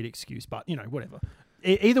actual shit excuse, but whatever.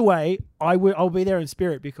 Either way, I'll be there in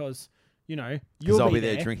spirit because you'll I'll be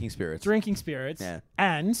there there drinking spirits. Yeah.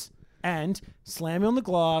 And slamming on the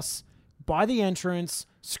glass by the entrance,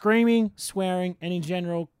 screaming, swearing, and in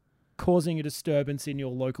general causing a disturbance in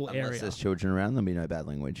your local Unless area. there's children around, there'll be no bad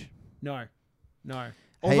language. No. Hey,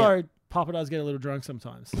 Although Papa does get a little drunk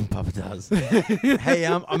sometimes. Papa does. Hey,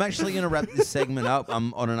 I'm actually going to wrap this segment up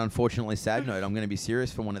on an unfortunately sad note. I'm going to be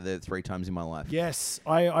serious for one of the 3 times in my life. Yes,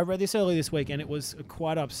 I read this earlier this week and it was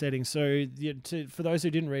quite upsetting. So for those who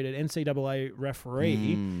didn't read it, NCAA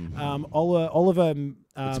referee Oliver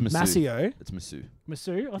Massio. It's Masu.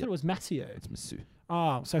 Masu? I thought it was Massio. It's Masu.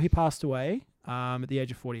 Oh, so he passed away at the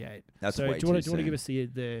age of 48. That's so way do you want too to soon. give us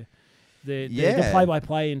the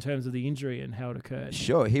play-by-play in terms of the injury and how it occurred?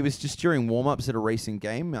 Sure. He was just during warm-ups at a recent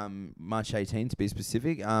game, March 18 to be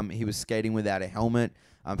specific. He was skating without a helmet.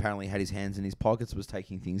 Apparently had his hands in his pockets, was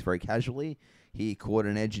taking things very casually. He caught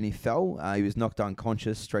an edge and he fell. He was knocked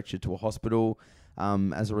unconscious, stretchered to a hospital.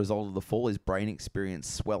 As a result of the fall, his brain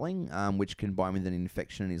experienced swelling, which combined with an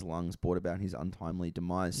infection in his lungs brought about his untimely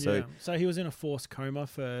demise. So he was in a forced coma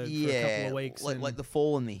for a couple of weeks. Like the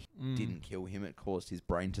fall and didn't kill him. It caused his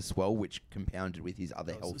brain to swell, which compounded with his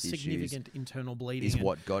other health issues. Significant internal bleeding is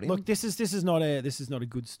what got him. Look, this is not a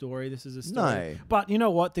good story. This is a story. No. But you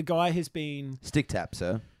know what? The guy has been Stick tap,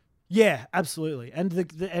 sir. Yeah, absolutely. And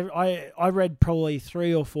I read probably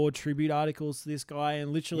 3 or 4 tribute articles to this guy,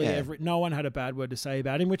 and literally no one had a bad word to say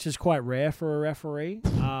about him, which is quite rare for a referee.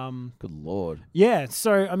 Good Lord. Yeah.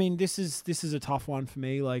 So I mean, this is a tough one for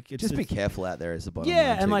me. Like, just be careful out there, is the bottom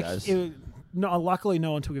yeah, line. and like, guys. luckily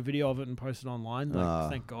no one took a video of it and posted online. Like,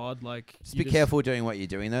 thank God. Like, just be careful doing what you're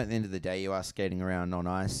doing. Though at the end of the day, you are skating around on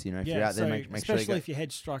ice. If you're out there, make sure especially if your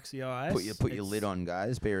head strikes the ice. Put your lid on,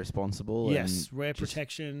 guys. Be responsible. Yes, wear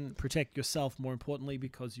protection. Protect yourself, more importantly,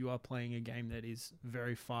 because you are playing a game that is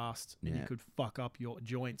very fast and you could fuck up your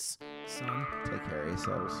joints, son. Take care of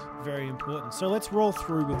yourselves. Very important. So let's roll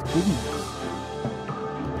through with good news.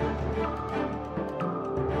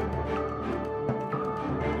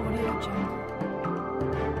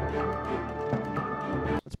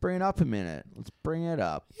 Let's bring it up a minute. Let's bring it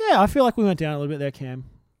up. Yeah, I feel like we went down a little bit there, Cam.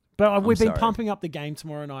 But we've been sorry. pumping up the game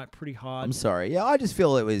tomorrow night pretty hard. I'm sorry. Yeah, I just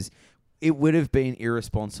feel it would have been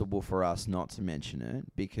irresponsible for us not to mention it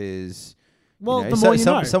because the more you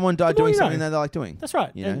know. Someone died doing something that they like doing. That's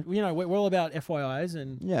right. You know, we're all about FYIs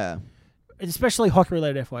and yeah, especially hockey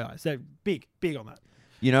related FYIs. They're big on that.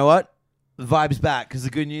 You know what? The vibe's back because the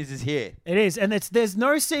good news is here. It is, and there's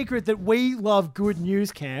no secret that we love good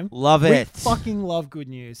news, Cam. Love we it. Fucking love good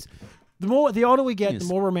news. The older we get, the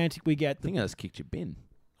more romantic we get. I think I just kicked your bin.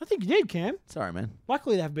 I think you did, Cam. Sorry, man.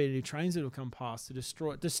 Luckily, there have been any trains that have come past to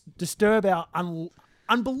disturb our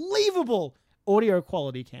unbelievable audio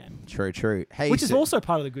quality, Cam. True. Hey, which is also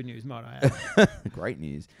part of the good news, might I add. Great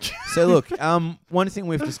news. So look, one thing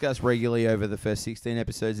we've discussed regularly over the first 16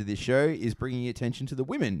 episodes of this show is bringing attention to the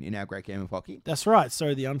women in our great game of hockey. That's right.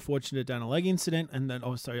 So the unfortunate Dana Leg incident, and then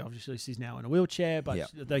obviously she's now in a wheelchair, but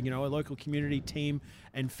a local community team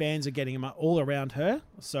and fans are getting them all around her.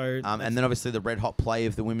 So and then obviously the red hot play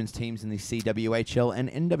of the women's teams in the CWHL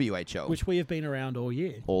and NWHL, which we have been around all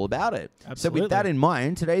year. All about it. Absolutely. So with that in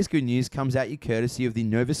mind, today's good news comes at you courtesy of the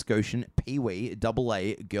Nova Scotian Pee-wee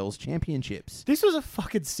AA Girls Championships. This was a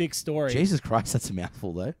fucking sick story. Jesus Christ, that's a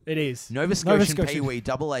mouthful, though. It is. Nova Scotian Pee-wee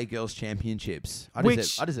AA Girls Championships. I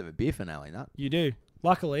deserve a beer for nailing that. You do.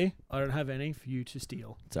 Luckily, I don't have any for you to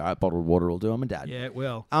steal. It's all right. Bottled water will do. I'm a dad. Yeah, it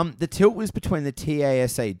will. The tilt was between the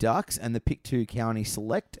TASA Ducks and the Pictou County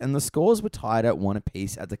Select, and the scores were tied at 1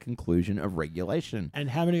 apiece at the conclusion of regulation. And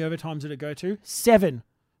how many overtimes did it go to? 7.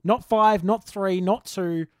 Not 5, not 3, not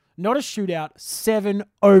 2, not a shootout. 7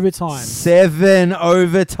 overtimes. 7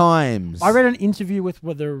 overtimes. I read an interview with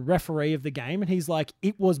the referee of the game, and he's like,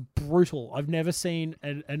 it was brutal. I've never seen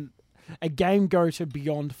a game go to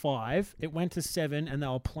beyond 5. It went to 7, and they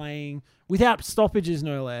were playing without stoppages,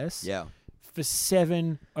 no less. Yeah. For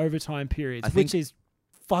 7 overtime periods, which is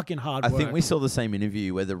fucking hard work. I think we saw the same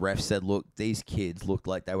interview where the ref said, "Look, these kids looked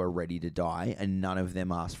like they were ready to die, and none of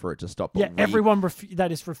them asked for it to stop." Yeah, everyone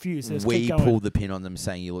that is refused. So we pulled the pin on them,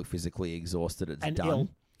 saying you look physically exhausted. It's and done. ill.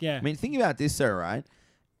 Yeah. I mean, think about this, though, right?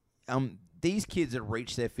 These kids had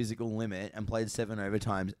reached their physical limit and played 7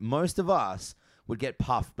 overtimes. Most of us would get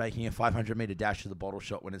puffed making a 500-meter dash to the bottle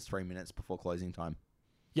shot when it's 3 minutes before closing time.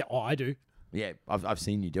 Yeah, I do. Yeah, I've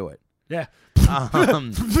seen you do it. Yeah. But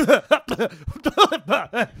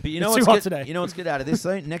you know It's too hot today. You know what's good out of this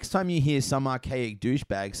though? Next time you hear some archaic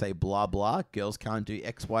douchebag say blah blah, girls can't do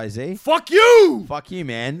XYZ. Fuck you! Fuck you,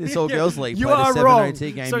 man. This all girls league. You Play are the 7 wrong.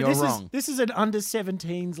 OT game. So You're wrong. This is an under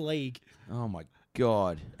 17s league. Oh my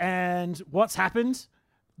god. And what's happened?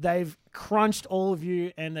 They've crunched all of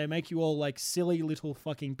you, and they make you all like silly little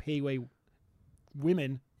fucking pee-wee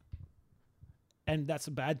women. And that's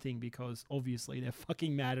a bad thing because obviously they're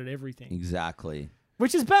fucking mad at everything. Exactly.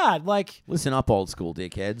 Which is bad. Like, listen up, old school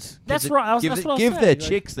dickheads. That's right. Give their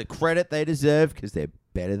chicks the credit they deserve because they're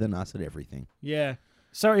better than us at everything. Yeah.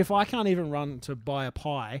 So if I can't even run to buy a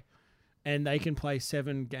pie, and they can play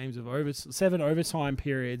 7 overtime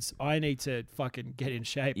periods, I need to fucking get in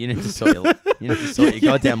shape. You need to sort your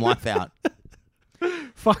goddamn life out.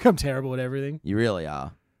 Fuck, I'm terrible at everything. You really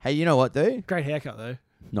are. Hey, you know what, dude? Great haircut though.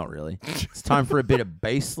 Not really. It's time for a bit of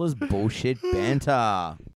baseless bullshit banter.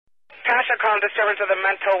 Tasha calmed disturbance of the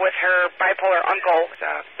mental with her bipolar uncle.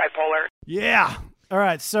 Bipolar. Yeah. All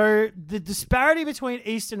right. So the disparity between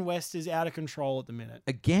East and West is out of control at the minute.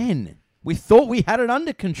 Again, we thought we had it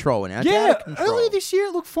under control, and now it's out of control. Earlier this year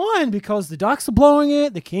it looked fine because the Ducks are blowing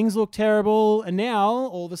it, the Kings look terrible, and now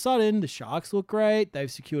all of a sudden the Sharks look great.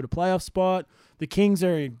 They've secured a playoff spot. The Kings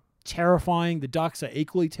are terrifying. The Ducks are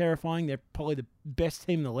equally terrifying. They're probably the best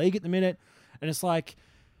team in the league at the minute. And it's like,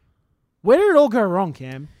 where did it all go wrong,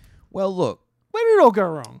 Cam? Well, look. Where did it all go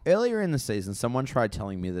wrong? Earlier in the season, someone tried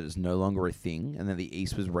telling me that it's no longer a thing and that the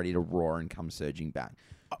East was ready to roar and come surging back.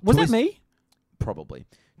 Was that me? Probably.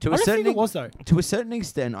 I don't think it was, though. To a certain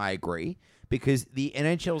extent, I agree, because the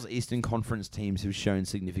NHL's Eastern Conference teams have shown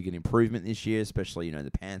significant improvement this year, especially, the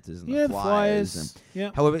Panthers and the Flyers.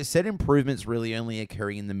 However, said improvements really only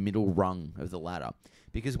occurring in the middle rung of the ladder,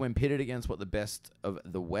 because when pitted against what the best of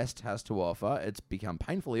the West has to offer, it's become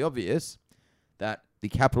painfully obvious that the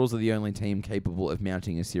Capitals are the only team capable of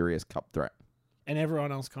mounting a serious cup threat. And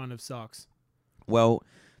everyone else kind of sucks. Well,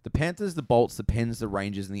 the Panthers, the Bolts, the Pens, the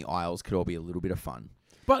Rangers, and the Isles could all be a little bit of fun.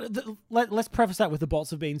 But let's preface that with the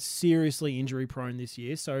Bolts have been seriously injury prone this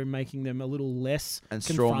year, so making them a little less and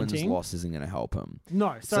confronting. Strawman's loss isn't going to help them.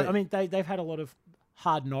 No. So I mean, they've had a lot of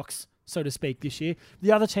hard knocks, so to speak, this year.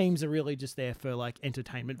 The other teams are really just there for like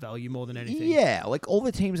entertainment value more than anything. Yeah, like all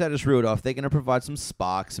the teams I just reeled off, they're going to provide some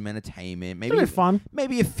spark, some entertainment, maybe fun,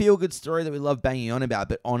 maybe a feel-good story that we love banging on about.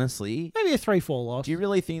 But honestly, maybe a 3-4 loss. Do you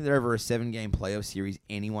really think that over a 7-game playoff series,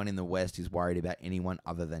 anyone in the West is worried about anyone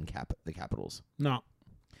other than the Capitals? No.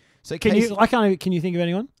 So can you think of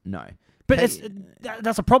anyone? No. But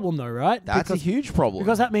that's a problem though, right? That's a huge problem.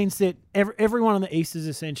 Because that means that everyone on the East is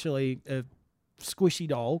essentially a squishy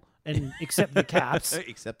doll, and except the Caps.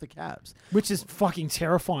 Except the Caps. Which is fucking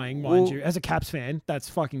terrifying, mind you. As a Caps fan, that's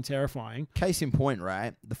fucking terrifying. Case in point,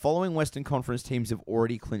 right? The following Western Conference teams have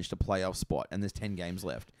already clinched a playoff spot, and there's 10 games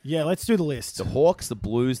left. Yeah, let's do the list. The Hawks, the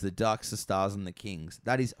Blues, the Ducks, the Stars, and the Kings.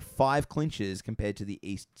 That is 5 clinches compared to the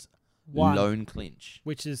East's lone clinch.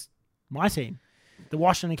 Which is my team. The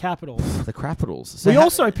Washington Capitals. The Capitals. So we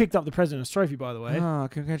also picked up the President's Trophy, by the way. Oh,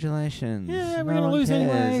 congratulations. Yeah, we're going to lose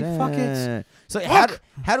anyway. Fuck it. So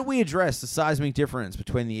how do we address the seismic difference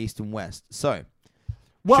between the East and West? So,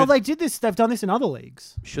 well, they've done this in other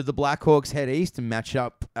leagues. Should the Blackhawks head east and match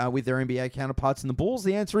up with their NBA counterparts in the Bulls?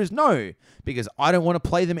 The answer is no, because I don't want to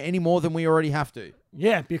play them any more than we already have to.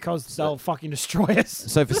 Yeah, because they'll fucking destroy us.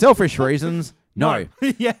 So for selfish reasons, no.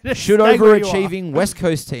 Yeah, should overachieving West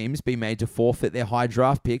Coast teams be made to forfeit their high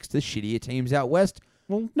draft picks to shittier teams out west?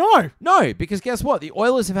 Well, no. No, because guess what? The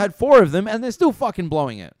Oilers have had 4 of them, and they're still fucking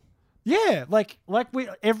blowing it. Yeah, like we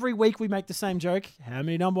every week we make the same joke. How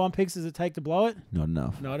many number 1 picks does it take to blow it? Not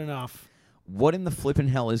enough. Not enough. What in the flippin'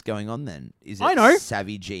 hell is going on then? Is it I know.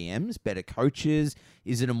 savvy GMs, better coaches?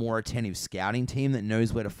 Is it a more attentive scouting team that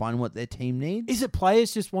knows where to find what their team needs? Is it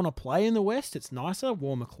players just want to play in the West? It's nicer,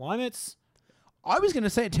 warmer climates. I was going to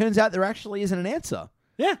say it turns out there actually isn't an answer.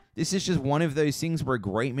 Yeah. This is just one of those things where a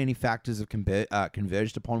great many factors have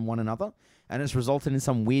converged upon one another, and it's resulted in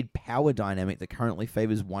some weird power dynamic that currently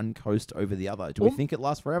favors one coast over the other. Do we think it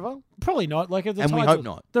lasts forever? Probably not. Like, the And we tides hope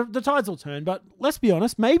will- not. The tides will turn, but let's be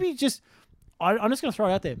honest. Maybe just I'm just going to throw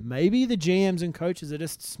it out there. Maybe the GMs and coaches are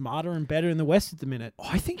just smarter and better in the West at the minute.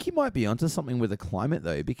 I think you might be onto something with the climate,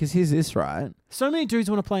 though, because here's this, right? So many dudes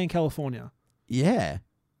want to play in California. Yeah.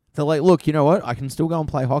 They're like, look, you know what? I can still go and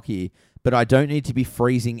play hockey, but I don't need to be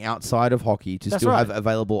freezing outside of hockey to That's still right. have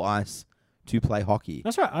available ice to play hockey.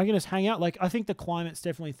 That's right. I can just hang out. Like, I think the climate's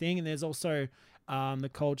definitely a thing, and there's also the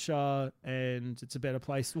culture, and it's a better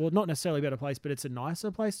place. Well, not necessarily a better place, but it's a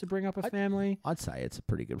nicer place to bring up a family. I'd say it's a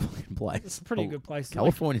pretty good fucking place. It's a pretty good place.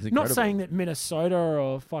 California's Not incredible. saying that Minnesota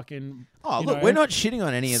or fucking. Oh, you look, know, we're not shitting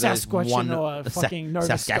on any of those Saskatchewan or fucking Nova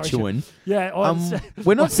Saskatchewan. Yeah, or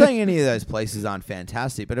We're not saying any of those places aren't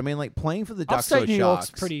fantastic, but I mean, like, playing for the Ducks or Upstate New York's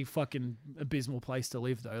Sharks, pretty fucking abysmal place to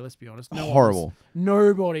live, though. Let's be honest. No one horrible. wants-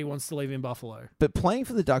 nobody wants to live in Buffalo. But playing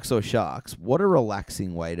for the Ducks or Sharks, what a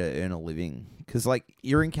relaxing way to earn a living. Because, like,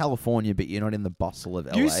 you're in California, but you're not in the bustle of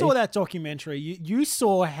LA. You saw that documentary. You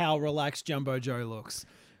saw how relaxed Jumbo Joe looks.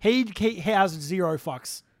 He has 0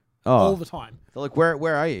 fucks all the time. They're like,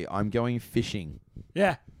 where are you? I'm going fishing.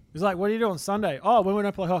 Yeah. He's like, what do you do on Sunday? Oh, when we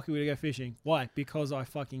don't play hockey, we go fishing. Why? Because I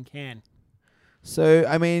fucking can. So,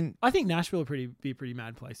 I mean, I think Nashville would be a pretty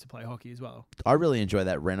mad place to play hockey as well. I really enjoy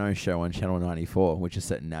that Renault show on Channel 94, which is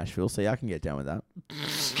set in Nashville, so yeah, I can get down with that.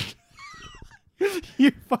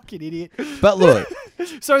 You fucking idiot. But look,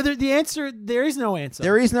 So the answer, there is no answer.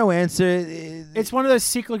 there is no answer. It's one of those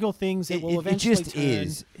cyclical things that will eventually It just turn.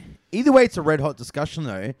 is. Either way, it's a red hot discussion,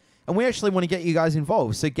 though. And we actually want to get you guys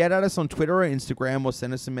involved. So get at us on Twitter or Instagram or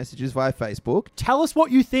send us some messages via Facebook. Tell us what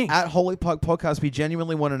you think. At Holy Puck Podcast, we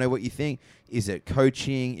genuinely want to know what you think. Is it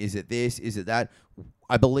coaching? Is it this? Is it that?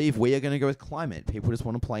 I believe we are going to go with climate. People just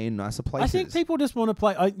want to play in nicer places. I think people just want to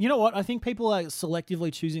play. You know what? I think people are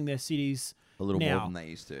selectively choosing their cities a little now. more than they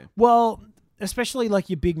used to. Well, especially like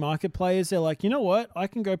your big market players, they're like, you know what? I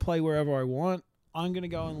can go play wherever I want. I'm going to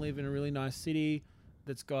go and live in a really nice city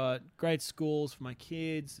that's got great schools for my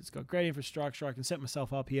kids. It's got great infrastructure. I can set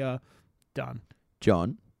myself up here. Done.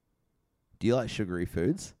 John, do you like sugary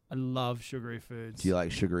foods? I love sugary foods. Do you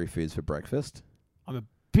like sugary foods for breakfast? I'm a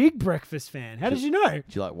big breakfast fan. How did you know? Do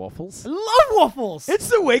you like waffles? I love waffles. It's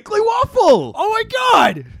the weekly waffle. Oh my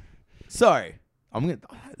God. So,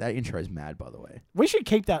 that intro is mad, by the way. We should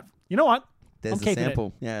keep that. You know what? There's I'm the keeping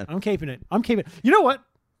sample. Yeah. I'm keeping it. You know what?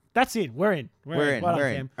 That's it. We're in. We're in. Well We're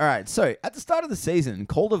done, in. Cam. All right. So at the start of the season,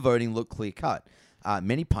 Calder voting looked clear cut.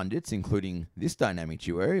 Many pundits, including this dynamic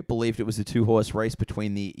duo, believed it was a 2-horse race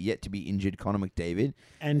between the yet to be injured Connor McDavid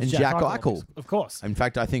and Jack Eichel. Of course. In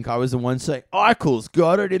fact, I think I was the one saying Eichel's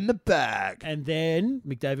got it in the bag. And then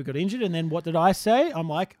McDavid got injured. And then what did I say? I'm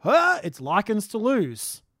like, it's Likens to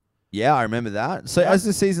lose. Yeah, I remember that. So as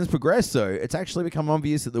the season's progressed, though, it's actually become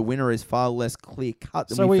obvious that the winner is far less clear cut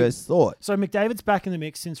than we first thought. So McDavid's back in the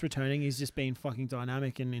mix since returning. He's just been fucking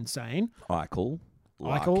dynamic and insane. Eichel,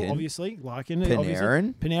 obviously. Larkin.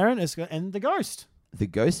 Panarin. Panarin and the Ghost. The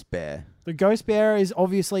Ghost Bear. The Ghost Bear is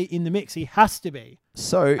obviously in the mix. He has to be.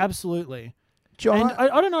 So, Absolutely. John... And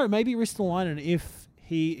I don't know, maybe Ristolainen, if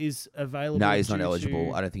he is available. No, he's not due eligible.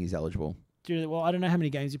 to- I don't think he's eligible. Well, I don't know how many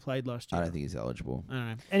games he played last I year. don't think he's eligible. I don't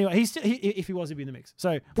know. Anyway, if he was, he'd be in the mix.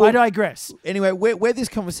 So Well- I digress. Anyway, where this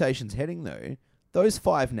conversation's heading, though, those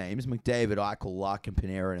 5 names, McDavid, Eichel, Larkin,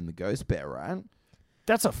 Panarin, and the Ghost Bear, right?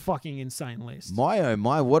 That's a fucking insane list. My, oh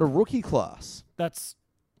my, what a rookie class. That's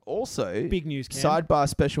Also, big news, Cam. sidebar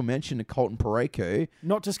special mention to Colton Parayko.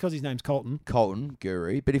 Not just because his name's Colton. Colton,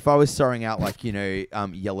 guru. But if I was throwing out, like,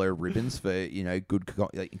 yellow ribbons for, good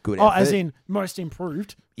effort. Oh, as in most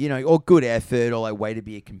improved. Or good effort or, like, way to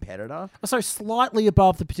be a competitor. So slightly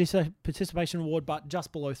above the participation award, but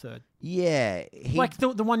just below third. Yeah. Like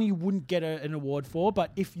the one you wouldn't get an award for,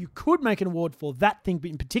 but if you could make an award for that thing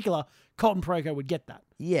in particular, Colton Parayko would get that.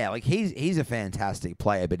 Yeah, like, he's a fantastic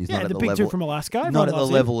player, but he's Yeah, not at the the big level... dude from Alaska. Not Everyone at the loves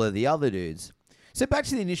him. level of the other dudes. So back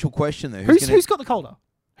to the initial question, though. Who's got the Calder?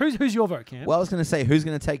 Who's your vote, Cam? Well, I was going to say, who's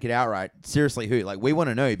going to take it outright? Seriously, who? Like, we want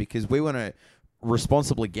to know because we want to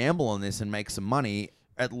responsibly gamble on this and make some money,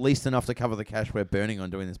 at least enough to cover the cash we're burning on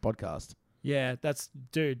doing this podcast. Yeah,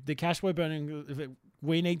 the cash we're burning.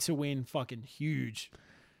 We need to win fucking huge.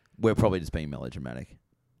 We're probably just being melodramatic.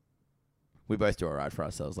 We both do all right for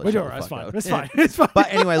ourselves. Let's We do shut all the right. It's fuck fine. up. It's Yeah. fine. It's fine.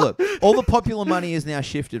 But anyway, look, all the popular money is now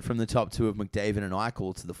shifted from the top two of McDavid and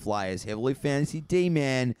Eichel to the Flyers' heavily fantasy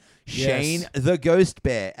D-man, Shane the Ghost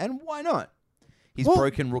Bear. And why not? He's Well,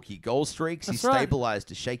 broken rookie goal streaks. He's that's right.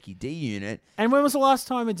 stabilized a shaky D unit. And when was the last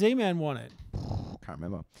time a D-man won it? Can't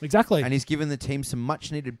remember. Exactly. And he's given the team some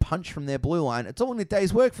much-needed punch from their blue line. It's all in a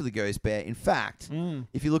day's work for the Ghost Bear. In fact,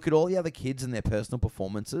 if you look at all the other kids and their personal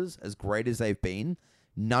performances, as great as they've been,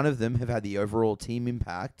 none of them have had the overall team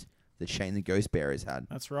impact that Shane the Ghost Bear has had.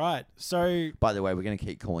 That's right. So, By the way, we're going to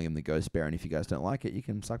keep calling him the Ghost Bear, and if you guys don't like it, you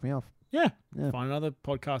can suck me off. yeah. Yeah. Find another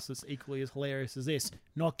podcast that's equally as hilarious as this.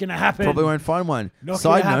 Not going to happen. Probably won't find one. Not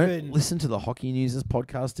Side gonna note, happen. listen to the Hockey News'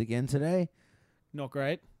 podcast again today. Not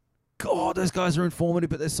great. God, those guys are informative,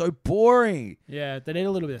 but they're so boring. Yeah, they need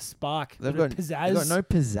a little bit of spark. They've a got, bit of pizzazz. they've got no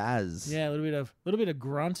pizzazz. Yeah, a little bit of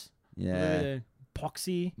grunt. A little Yeah. bit of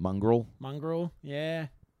poxy, Mongrel. mongrel. Yeah. A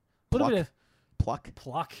little Pluck. bit of Pluck.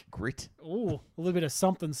 pluck. Grit. Ooh, a little bit of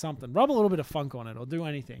something. Rub a little bit of funk on it or do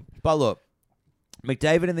anything. But look,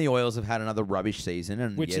 McDavid and the Oils have had another rubbish season,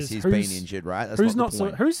 and Which yes, is he's who's- been injured, right? That's Who's not not the so?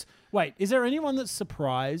 point. Who's wait? Is there anyone that's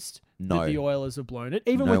surprised No. that the Oilers have blown it?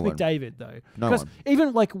 Even No with one. McDavid though, No because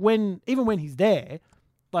one. even when he's there,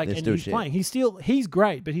 like They're and still he's shit. playing, he's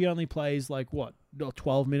great, but he only plays like what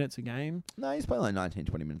 12 minutes a game. No, he's playing like 19,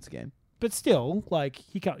 20 minutes a game. But still, like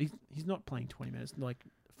he can't. He's not playing 20 minutes. Like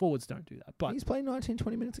forwards don't do that. But He's playing 19,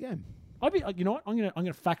 20 minutes a game. I'd be. You know what? I'm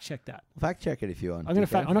gonna fact check that. Fact check it if you want. I'm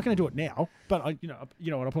not gonna do it now. But you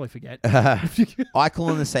know what? I'll probably forget.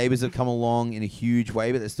 Eichel and the Sabres have come along in a huge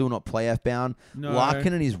way, but they're still not playoff bound. No.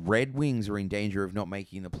 Larkin and his Red Wings are in danger of not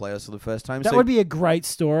making the playoffs for the first time. That would be a great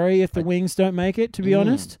story if the Wings don't make it, to be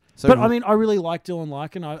honest. So- but I mean, I really like Dylan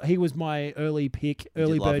Larkin. He was my early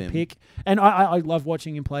love bird him. pick, and I love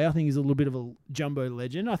watching him play. I think he's a little bit of a jumbo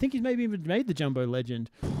legend. I think he's maybe even made the jumbo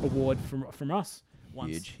legend award from us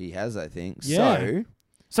once. huge. He has, I think. Yeah.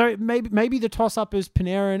 So maybe the toss up is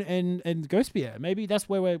Panarin and Ghostbeer. Maybe that's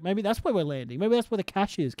where we're landing. Maybe that's where the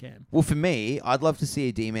cash is, Cam. Well, for me, I'd love to see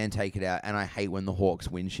a D-man take it out, and I hate when the Hawks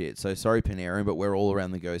win shit. So sorry, Panarin, but we're all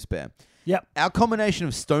around the Ghost Bear. Yep. Our combination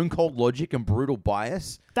of stone cold logic and brutal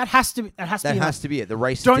bias, That has to be. that has to be it. The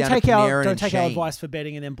race Don't is down take to our Panarin don't and take our Shane. advice for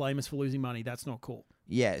betting and then blame us for losing money. That's not cool.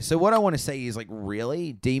 Yeah, so what I want to say is, like,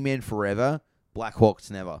 really? D-man forever, Black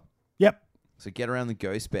Hawks never. Yep. So get around the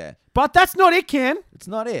Ghost Bear. But that's not it, Cam. It's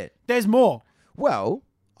not it. There's more. Well,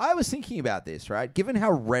 I was thinking about this, right? Given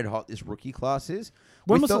how red hot this rookie class is.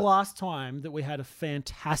 When we was the thought- last time that we had a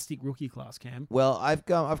fantastic rookie class, Cam? Well, I've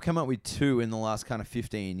come up with two in the last kind of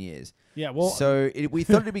 15 years. Yeah, well, So we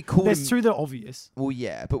thought it'd be cool. there's to, two that are obvious. Well,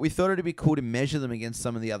 yeah, but we thought it'd be cool to measure them against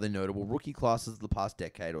some of the other notable rookie classes of the past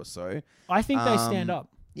decade or so. I think they stand up.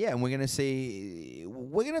 Yeah, and we're going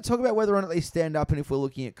to talk about whether or not they stand up, and if we're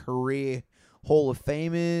looking at career Hall of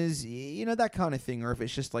Famers, you know, that kind of thing, or if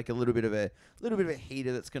it's just like a little bit of a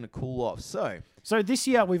heater that's going to cool off. So this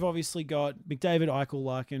year we've obviously got McDavid, Eichel,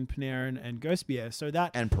 Larkin, Panarin, and Ghostbeer. So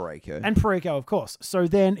that and Parayko. and Parayko, of course. So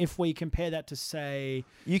then if we compare that to say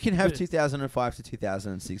You can have 2005 to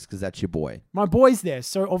 2006 because that's your boy. my boys there.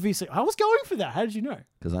 So obviously I was going for that. How did you know?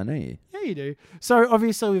 Because I know you. Yeah, you do. So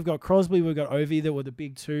obviously we've got Crosby, we've got Ovi that were the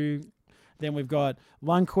big two. Then we've got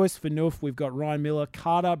Lundqvist, Phaneuf, we've got Ryan Miller,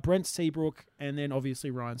 Carter, Brent Seabrook, and then obviously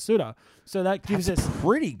Ryan Suter. So that gives That's us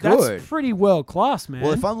pretty good. That's pretty world class, man.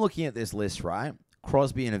 Well, if I'm looking at this list, right,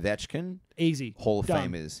 Crosby and Ovechkin, Easy. Hall of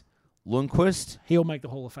Done. Famers. Lundqvist He'll make the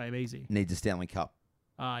Hall of Fame easy. needs a Stanley Cup.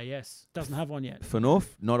 Yes. Doesn't have one yet. Phaneuf,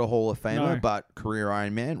 not a Hall of Famer, No. but career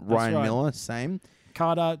Iron Man. Ryan right. Miller, same.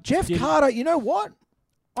 Carter. Jeff did- Carter, you know what?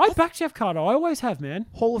 I back Jeff Carter. I always have, man.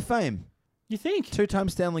 Hall of Fame. You think? 2-time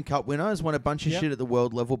Stanley Cup winner. Has won a bunch of Yep. shit at the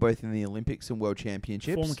world level, both in the Olympics and World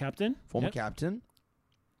Championships. Former captain. Former Yep. captain.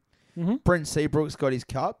 Mhm. Brent Seabrook's got his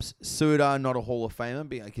cups. Suter, not a Hall of Famer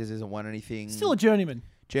because he hasn't won anything. Still a journeyman.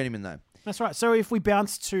 journeyman, though. That's right. So if we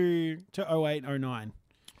bounce to 08, 09.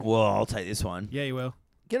 Well, I'll take this one. Yeah, you will.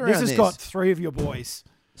 Get around This has got three of your boys.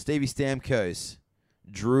 Stevie Stamkos,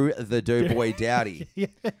 Drew the Doughboy Dowdy, Yeah.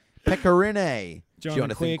 Pecorine,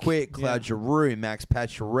 Jonathan Quick, Quick, Claude Giroux, Max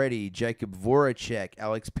Pacioretty, Jacob Voracek,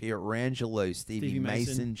 Alex Pietrangelo, Stevie Stevie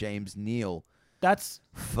Mason. Mason, James Neal. That's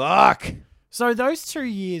Fuck. so those 2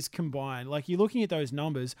 years combined, like you're looking at those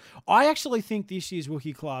numbers, I actually think this year's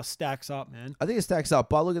rookie class stacks up, man. I think it stacks up,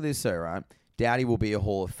 but look at this, though, right? Dowdy will be a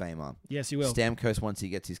Hall of Famer. Yes, he will. Stamkos, once he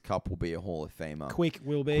gets his cup, will be a Hall of Famer. Quick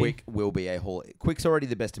will be. Quick will be a Hall. Quick's already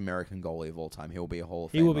the best American goalie of all time. He'll be a Hall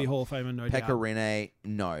of Famer. He will be Hall of Famer, no doubt. Pekka Rinne,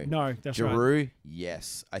 no. No, that's right. Giroux,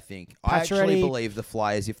 yes, I think. I actually Pacioretty- believe the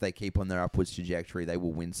Flyers, if they keep on their upwards trajectory, they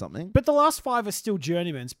will win something. But the last 5 are still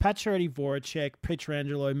journeymans. Pacioretty, Voracek,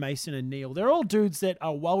 Pietrangelo, Mason, and Neal. They're all dudes that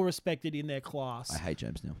are well respected in their class. I hate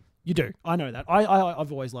James Neal. You do. I know that.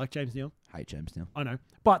 I've always liked James Neal. Hate James Neal. I know.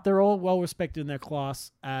 But they're all well respected in their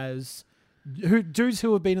class as dudes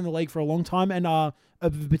who have been in the league for a long time and are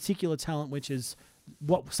of a particular talent, which is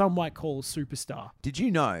what some might call a superstar. Did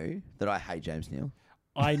you know that I hate James Neal?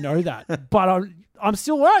 I know that, but I'm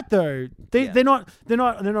still right though. Yeah. They're not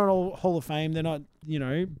all Hall of Fame. They're not,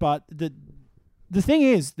 But the thing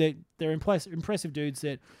is that they're impressive dudes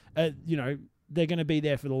that, they're going to be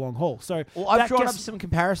there for the long haul. So Well, I've that drawn gets- up some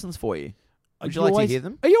comparisons for you. Would you You like always- to hear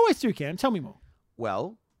them? Oh, you always do, Cam. Tell me more.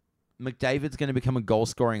 Well, McDavid's going to become a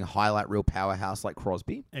goal-scoring highlight reel powerhouse like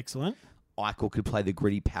Crosby. Excellent. Eichel could play the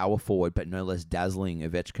gritty power forward, but no less dazzling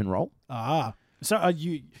Ovechkin role.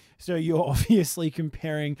 So you're obviously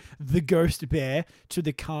comparing the Ghost Bear to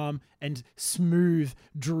the calm and smooth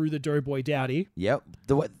Drew the Doughboy Doughty. Yep.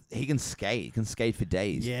 He can skate. He can skate for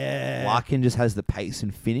days. Yeah. Larkin just has the pace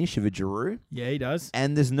and finish of a Giroux. Yeah, he does.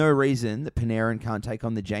 And there's no reason that Panarin can't take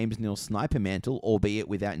on the James Neal sniper mantle, albeit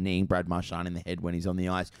without kneeing Brad Marchand in the head when he's on the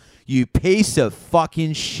ice. You piece of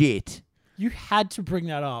fucking shit. You had to bring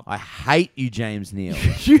that up. I hate you, James Neal.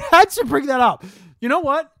 You had to bring that up. You know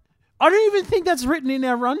what? I don't even think that's written in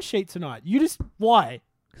our run sheet tonight. Why?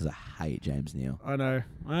 Because I hate James Neal. I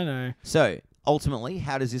know. So, ultimately,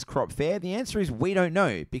 how does this crop fare? The answer is we don't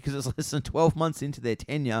know, because it's less than 12 months into their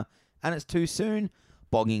tenure, and it's too soon.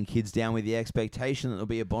 Bogging kids down with the expectation that they'll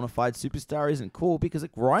be a bona fide superstar isn't cool because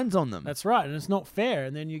it grinds on them. That's right, and it's not fair.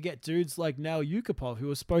 And then you get dudes like Nail Yukupov, who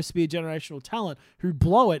was supposed to be a generational talent, who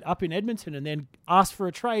blow it up in Edmonton and then ask for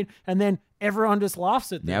a trade, and then everyone just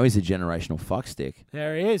laughs at them. Now he's a generational fuckstick.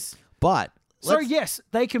 There he is. But So yes,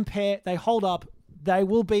 they compare, they hold up, they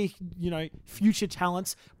will be, future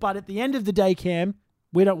talents. But at the end of the day, Cam,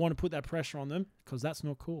 we don't want to put that pressure on them because that's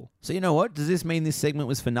not cool. So you know what? Does this mean this segment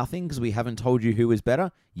was for nothing because we haven't told you who was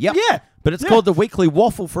better? Yep. Yeah. But it's Yeah. called the Weekly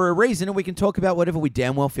Waffle for a reason, and we can talk about whatever we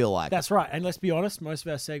damn well feel like. That's right. And let's be honest, most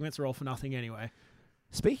of our segments are all for nothing anyway.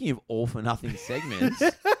 Speaking of all for nothing segments,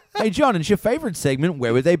 hey John, it's your favorite segment.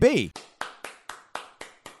 Where would they be?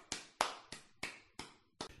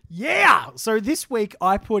 Yeah. So this week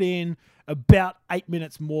I put in about 8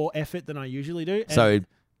 minutes more effort than I usually do. And So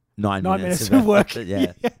 9 9 minutes minutes of work.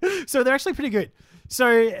 Yeah. So they're actually pretty good.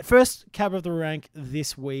 So first cab of the rank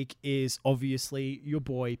this week is obviously your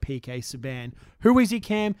boy PK Subban. Who is he,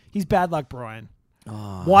 Cam? He's bad luck Brian.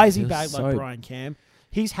 Oh, Why is he I feel bad luck Brian, Cam?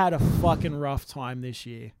 He's had a fucking rough time this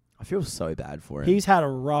year. I feel so bad for him. He's had a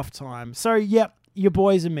rough time. So yep, your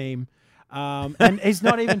boy's a meme. And it's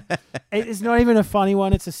not even a funny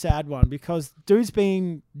one, it's a sad one because dude's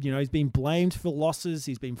been, he's been blamed for losses,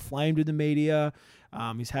 he's been flamed in the media.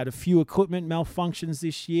 He's had a few equipment malfunctions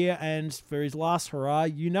this year, and for his last hurrah,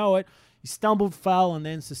 he stumbled, fell, and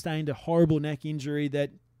then sustained a horrible neck injury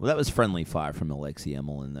that Well, that was friendly fire from Alexei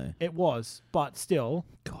Emelin, though. it was, but still,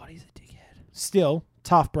 God, he's a dickhead. still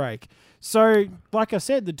tough break. So, like I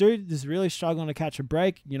said, the dude is really struggling to catch a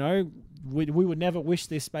break. We would never wish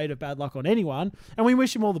this spate of bad luck on anyone, and we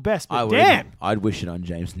wish him all the best. But damn, I'd wish it on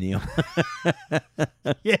James Neal.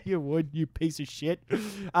 yeah, you would, you piece of shit.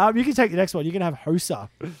 You can take the next one. You can have Hossa.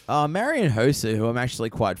 Marian Hossa, who I'm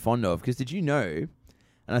actually quite fond of, because did you know,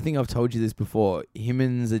 and I think I've told you this before, him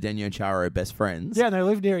and Zdeno Chara are best friends. Yeah, and they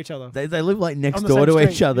live near each other. They live like next On the door same to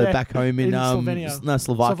street, each other yeah. back home in Slovenia.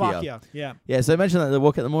 Slovakia. Yeah. Yeah, so imagine that they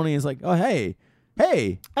walk out in the morning and it's like, oh, hey,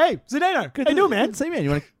 Hey, Zdeno, how you doing, man? Good to see you, man.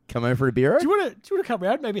 You want to come over for a beer? Do you want to come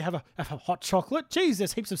around? Maybe have a hot chocolate. Jeez,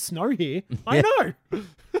 there's heaps of snow here. I know.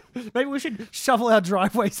 Maybe we should shovel our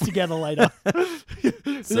driveways together later. Then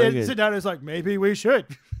good. Zdeno's like, maybe we should.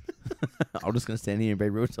 I'm just going to stand here and be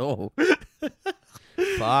real tall.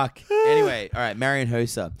 Fuck. Anyway, all right, Marian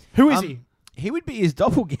Hossa. Who is he? He would be his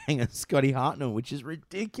doppelganger, Scotty Hartnell, which is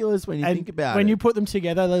ridiculous when you think about when it. you put them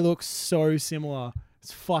together, they look so similar.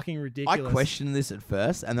 It's fucking I ridiculous. questioned this at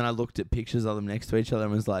first, and then I looked at pictures of them next to each other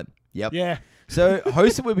and was like, yep. Yeah. So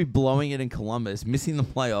Hossa would be blowing it in Columbus, missing the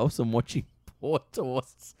playoffs and watching Port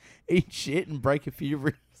Horses eat shit and break a few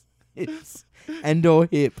ribs. hips and or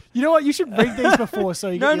hip. You know what? You should read these before so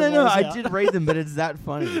you No, get no, your no. laws I out. did read them, but it's that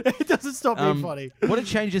funny. It doesn't stop being funny. What a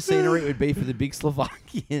change of scenery it would be for the big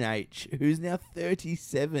Slovakian H, who's now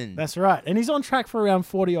 37. That's right. And he's on track for around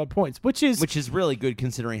 40-odd points, which is really good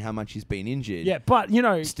considering how much he's been injured. yeah, but, you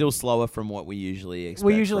know, Still slower from what we usually expect.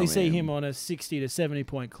 we usually from see him on a 60 to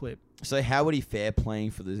 70-point clip. So how would he fare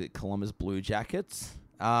playing for the Columbus Blue Jackets?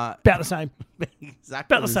 About the same.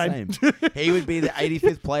 Exactly About the same. He would be the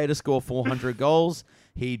 85th player to score 400 goals.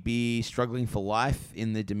 He'd be struggling for life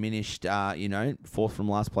in the diminished, fourth from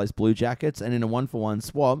last place Blue Jackets. And in a 1-for-1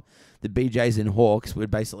 swap, the BJs and Hawks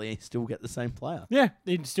would basically still get the same player. Yeah,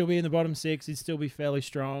 he'd still be in the bottom six. He'd still be fairly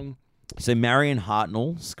strong. So Marion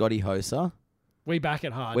Hartnell, Scotty Hoser, We back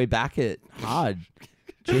it hard. we're back at hard.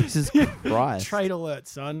 Jesus Christ. Trade alert,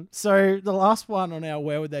 son. So the last one on our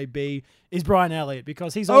where would they be is Brian Elliott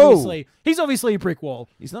because he's obviously a brick wall.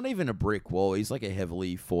 He's not even a brick wall. He's like a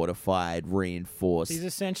heavily fortified, reinforced. He's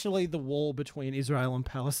essentially the wall between Israel and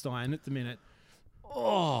Palestine at the minute.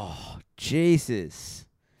 Oh, Jesus.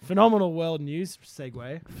 Phenomenal world news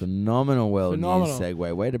segue. Phenomenal world Phenomenal. news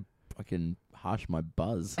segue. Way to fucking harsh my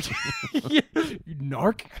buzz. You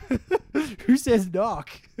narc. Who says narc?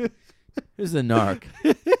 Who's the narc?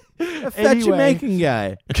 A fat Anyway. Jamaican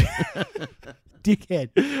guy.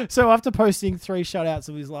 Dickhead. So after posting 3 shutouts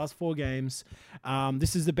of his last 4 games,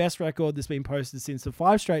 this is the best record that's been posted since the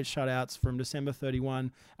 5 straight shutouts from December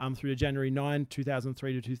 31 through to January 9,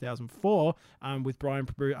 2003 to 2004, with Brian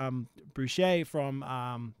Boucher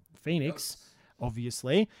from Phoenix.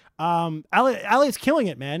 Obviously, Elliott's killing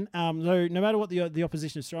it, man. No matter what the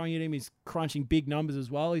opposition is throwing at him, he's crunching big numbers as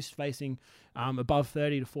well. He's facing above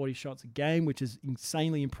 30 to 40 shots a game, which is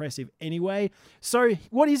insanely impressive anyway. So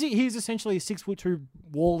what is he? He's essentially a 6'2"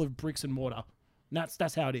 wall of bricks and mortar. And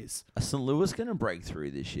that's how it is. Are St. Louis going to break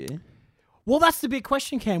through this year? Well, that's the big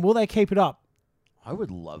question, Cam. Will they keep it up? I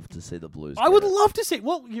would love to see the Blues. I get would it. love to see.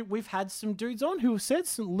 Well, we've had some dudes on who have said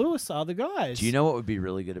St. Louis are the guys. Do you know what would be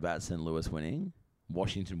really good about St. Louis winning?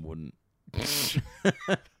 Washington wouldn't. They're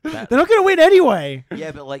not going to win anyway.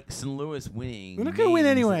 Yeah, but like St. Louis winning. They're not gonna win means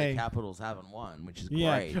that anyway. The Capitals haven't won, which is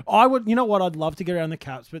Yeah, great. I would. You know what? I'd love to get around the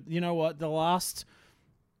Caps, but you know what? The last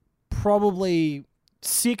probably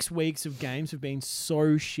 6 weeks of games have been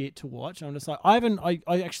so shit to watch. I'm just like, I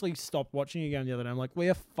actually stopped watching a game the other day. I'm like, we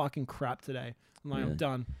are fucking crap today. I'm like, Yeah. I'm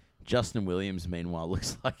done. Justin Williams, meanwhile,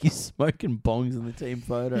 looks like he's smoking bongs in the team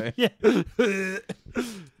photo. Yeah.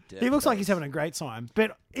 He looks like he's having a great time.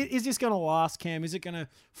 But is this going to last, Cam? Is it going to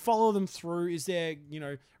follow them through? Is there,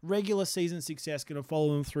 regular season success going to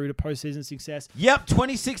follow them through to postseason success? Yep,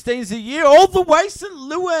 2016 is the year, all the way St.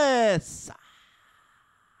 Louis.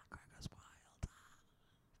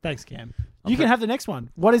 Thanks, Cam. You can have the next one.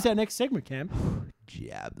 What is our next segment, Cam?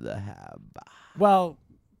 Jab the hab. Well,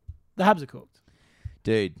 the Habs are cooked.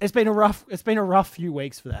 Dude, It's been a rough few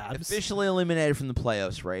weeks for the Habs. officially eliminated from the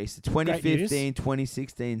playoffs race. The Great news.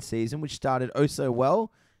 2015-2016 season, which started oh so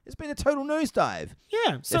well, has been a total nosedive.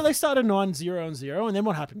 Yeah. So they started 9-0-0, and then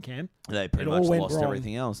what happened, Cam? They pretty It all much went lost wrong.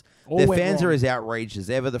 everything else. All Their went fans wrong. are as outraged as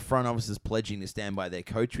ever. The front office is pledging to stand by their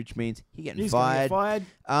coach, which means he's getting He's gonna get fired.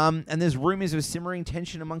 fired. And there's rumors of simmering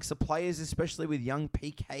tension amongst the players, especially with young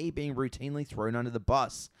PK being routinely thrown under the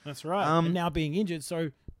bus. That's right. And now being injured, so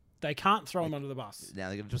they can't throw him under the bus. Now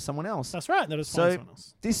they're going to do someone else. That's right. That is So someone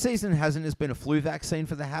else. this season hasn't just been a flu vaccine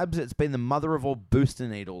for the Habs. It's been the mother of all booster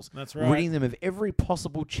needles. That's right. Ridding them of every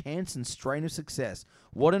possible chance and strain of success.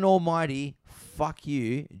 What an almighty fuck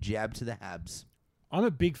you jab to the Habs. I'm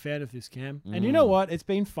a big fan of this, Cam. And you know what? It's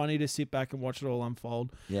been funny to sit back and watch it all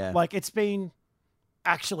unfold. Yeah. Like, it's been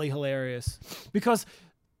actually hilarious. Because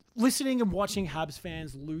listening and watching Habs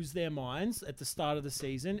fans lose their minds at the start of the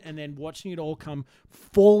season and then watching it all come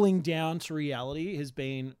falling down to reality has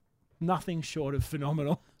been nothing short of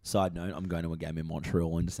phenomenal. Side note, I'm going to a game in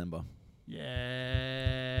Montreal in December.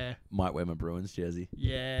 Yeah. Might wear my Bruins jersey.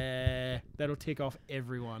 Yeah. That'll tick off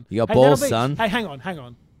everyone. You got balls, that'll son. Hey, hang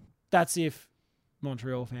on. That's if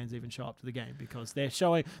Montreal fans even show up to the game because they're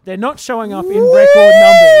not showing up in record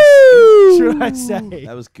numbers, should I say.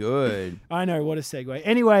 That was good. I know, what a segue.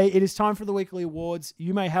 Anyway, it is time for the weekly awards.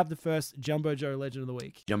 You may have the first Jumbo Joe Legend of the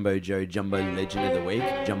Week. Jumbo Joe, Jumbo Legend of the Week.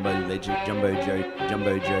 Jumbo Legend, Jumbo Joe,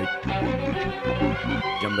 Jumbo Joe.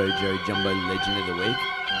 Jumbo Joe, Jumbo Legend of the Week.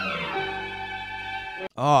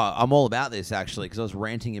 Oh, I'm all about this, actually, because I was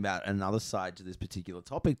ranting about another side to this particular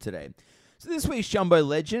topic today. So this week's Jumbo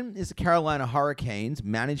Legend is the Carolina Hurricanes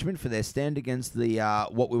management for their stand against the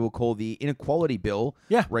what we will call the inequality bill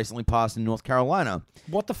recently passed in North Carolina.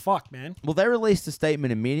 What the fuck, man? Well, they released a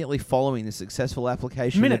statement immediately following the successful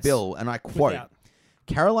application of the Minutes. bill, and I quote, Without.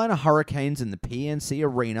 Carolina Hurricanes and the PNC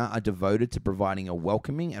Arena are devoted to providing a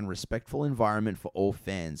welcoming and respectful environment for all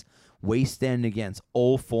fans. We stand against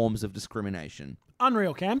all forms of discrimination.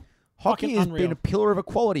 Unreal, Cam. Hockey Fucking has unreal. been a pillar of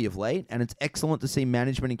equality of late, and it's excellent to see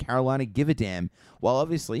management in Carolina give a damn, while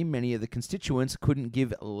obviously many of the constituents couldn't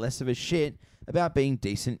give less of a shit about being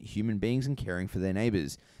decent human beings and caring for their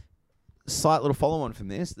neighbours. Slight little follow-on from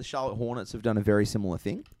this, the Charlotte Hornets have done a very similar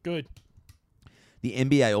thing. Good. The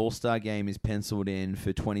NBA All-Star Game is penciled in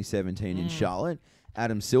for 2017 in Charlotte.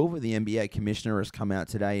 Adam Silver, the NBA commissioner, has come out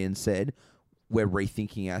today and said, we're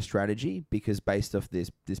rethinking our strategy because based off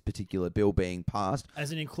this particular bill being passed,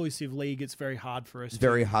 As an inclusive league, it's very hard for us. it's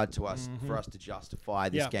very hard for us to justify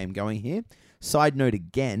this Yeah. game going here. Side note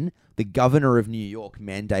again, the governor of New York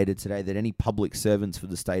mandated today that any public servants for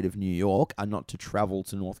the state of New York are not to travel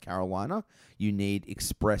to North Carolina. You need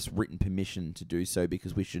express written permission to do so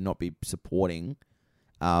because we should not be supporting...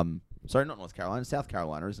 sorry, not North Carolina, South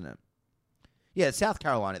Carolina, isn't it? Yeah, South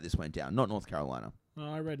Carolina this went down, not North Carolina.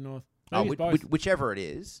 Oh, I read North. Oh, Maybe it's both. whichever it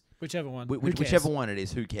is. Whichever one. Whichever one it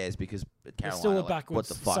is, who cares? Because Carolina, It's still a like, backwards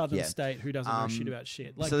what the fuck? southern Yeah. state who doesn't know shit about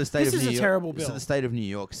shit. Like, So the state this of is New a York, terrible bill. So the state of New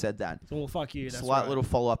York said that. Well, fuck you. That's Slight right. little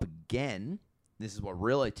follow up again. This is what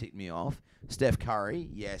really ticked me off. Steph Curry,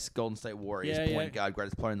 yes, Golden State Warriors point guard,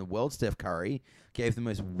 greatest player in the world. Steph Curry gave the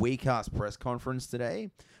most weak ass press conference today,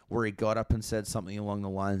 where he got up and said something along the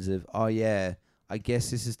lines of, "Oh yeah, I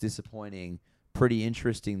guess this is disappointing. Pretty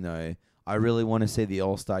interesting though. I really want to see the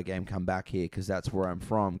All-Star game come back here because that's where I'm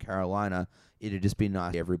from, Carolina. It'd just be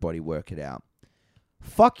nice to everybody work it out."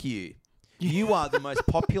 Fuck you. You are the most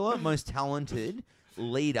popular, most talented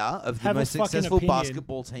leader of the Have a most fucking successful opinion.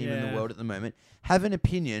 basketball team in the Yeah. world at the moment. Have an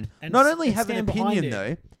opinion. And Not s- only and have an stand behind opinion, it.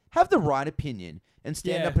 though, have the right opinion. And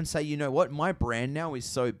stand Yeah. up and say, you know what, my brand now is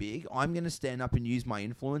so big, I'm going to stand up and use my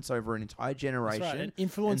influence over an entire That's generation. right. And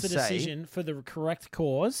influence a and say, decision for the correct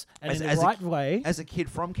cause and in as the a- right way. as a kid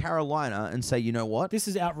from Carolina, and say, you know what, This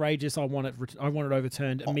is outrageous. I want it. I want it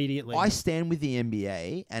overturned immediately. I stand with the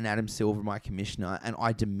NBA and Adam Silver, my commissioner, and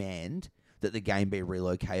I demand that the game be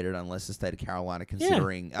relocated unless the state of Carolina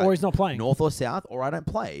considering or he's not playing. North or South, or I don't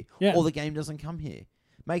play, Yeah. or the game doesn't come here.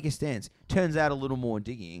 Make a stance. Turns out a little more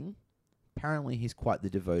digging. Apparently, he's quite the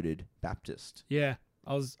devoted Baptist. Yeah,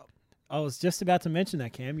 I was just about to mention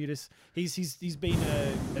that, Cam. He's been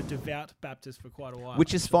a devout Baptist for quite a while,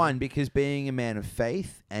 Which is actually. fine because being a man of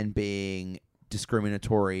faith and being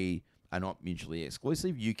discriminatory are not mutually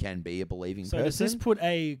exclusive. You can be a believing So person. does this put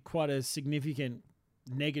quite a significant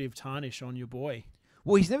negative tarnish on your boy?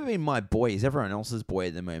 Well, he's never been my boy. He's everyone else's boy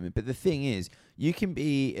at the moment. But the thing is, you can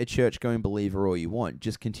be a church-going believer all you want.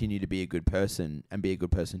 Just continue to be a good person and be a good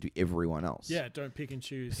person to everyone else. Yeah, don't pick and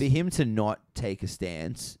choose. For him to not take a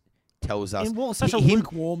stance tells us... And such a him,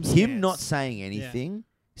 lukewarm Him stance. not saying anything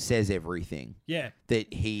says everything. Yeah.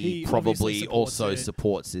 That He he obviously probably supports also it.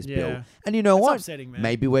 supports this Yeah. bill. And you know That's what? upsetting, man.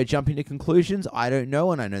 Maybe we're jumping to conclusions. I don't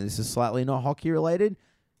know, and I know this is slightly not hockey related.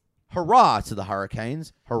 Hurrah to the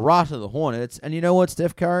Hurricanes. Hurrah to the Hornets. And you know what,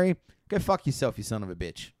 Steph Curry? Go fuck yourself, you son of a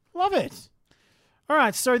bitch. Love it. All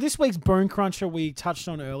right, so this week's Bone Cruncher we touched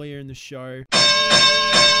on earlier in the show.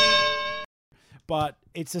 But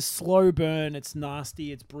it's a slow burn. It's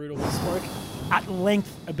nasty. It's brutal. We spoke at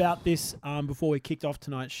length about this before we kicked off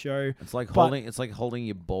tonight's show. It's like But- holding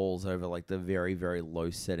your balls over like the very, very low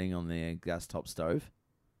setting on the gas top stove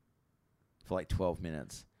for like 12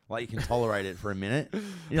 minutes. Like you can tolerate it for a minute.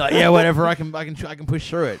 You're like, yeah, whatever. I can push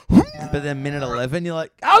through it. But then minute 11, you're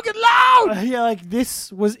like, oh, get loud. Yeah, like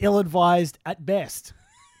this was ill-advised at best.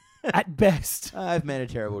 At best. I've made a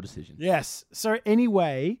terrible decision. Yes. So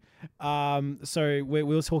anyway, so we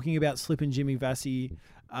were talking about Slip and Jimmy Vassie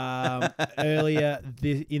earlier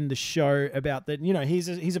in the show about that. You know, he's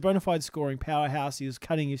a bona fide scoring powerhouse. He was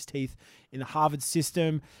cutting his teeth in the Harvard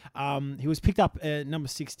system. He was picked up at number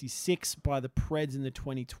 66 by the Preds in the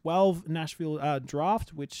 2012 Nashville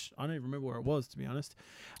draft, which I don't even remember where it was, to be honest.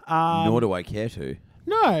 Nor do I care to.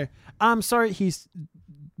 No. So he's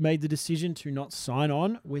made the decision to not sign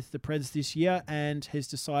on with the Preds this year and has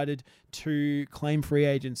decided to claim free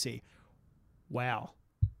agency. Wow.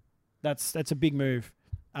 That's a big move.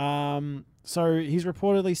 So he's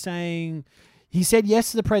reportedly saying he said yes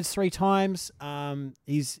to the Preds 3 times.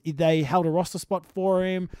 They held a roster spot for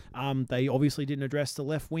him. They obviously didn't address the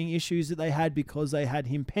left wing issues that they had because they had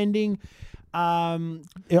him pending.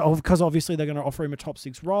 Because obviously they're going to offer him a top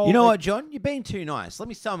 6 role. You know what, John? You're being too nice. Let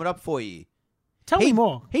me sum it up for you. Tell me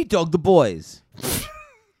more. He dogged the boys.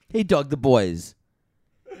 He dogged the boys.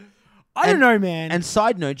 I don't know, man. And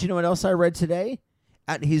side note, do you know what else I read today?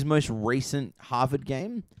 At his most recent Harvard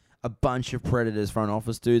game, a bunch of Predators front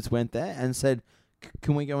office dudes went there and said,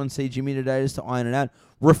 can we go and see Jimmy today just to iron it out?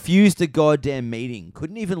 Refused a goddamn meeting.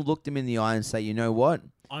 Couldn't even look them in the eye and say, you know what?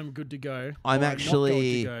 I'm good to go. I'm Or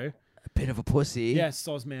actually not good to go. a bit of a pussy. Yes,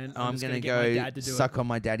 Soz man. I'm just going to get my go dad to do suck it. on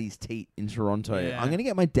my daddy's teat in Toronto. Yeah. I'm going to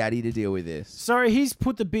get my daddy to deal with this. So he's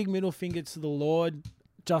put the big middle finger to the Lord,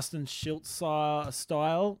 Justin Schultz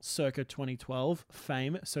style, circa 2012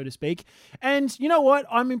 fame, so to speak. And you know what?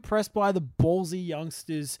 I'm impressed by the ballsy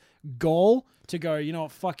youngsters' goal to go, you know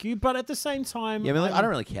what, fuck you. But at the same time, Yeah, I mean, I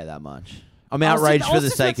don't really care that much. I'm I was outraged just- I for was the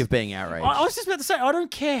just sake about of being outraged. I was just about to say, I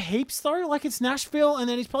don't care heaps though. Like, it's Nashville, and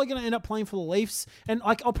then he's probably going to end up playing for the Leafs. And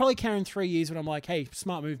like, I'll probably care in 3 years when I'm like, hey,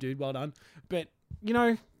 smart move, dude, well done. But you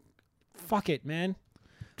know, fuck it, man.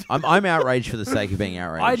 I'm outraged for the sake of being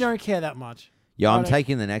outraged. I don't care that much. Yeah, I I'm don't-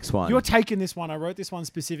 taking the next one. You're taking this one. I wrote this one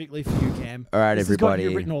specifically for you, Cam. All right, This has got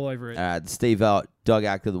everybody. you written all over it. The Steve Ott Dog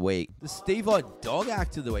Act of the Week. The Steve Ott Dog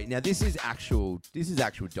Act of the Week. Now, this is actual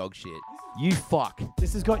dog shit. You fuck.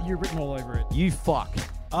 This has got you written all over it. You fuck.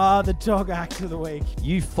 The dog act of the week.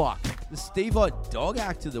 You fuck. The Steve Ott Dog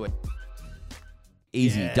Act of the Week.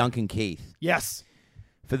 Easy. Yeah. Duncan Keith. Yes.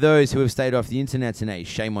 For those who have stayed off the internet today,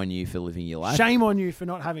 shame on you for living your life. Shame on you for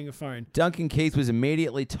not having a phone. Duncan Keith was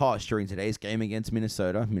immediately tossed during today's game against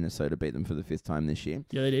Minnesota. Minnesota beat them for the 5th time this year.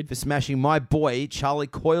 Yeah, they did. For smashing my boy Charlie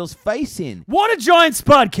Coyle's face in. What a giant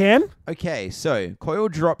spud, Cam. Okay, so Coyle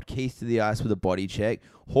dropped Keith to the ice with a body check.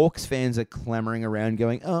 Hawks fans are clamoring around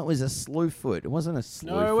going, oh, it was a slew foot. It wasn't a slew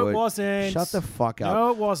foot. No, it wasn't. Shut the fuck up.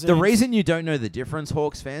 No, it wasn't. The reason you don't know the difference,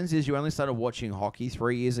 Hawks fans, is you only started watching hockey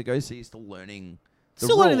 3 years ago, so you're still learning the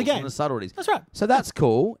Still rules learning the game. and the subtleties. That's right. So that's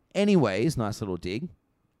cool. Anyways, nice little dig.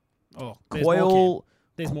 Oh, there's more, Cam. Coyle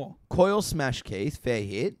There's more. Coyle smashed Keith. Fair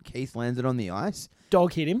hit. Keith landed on the ice.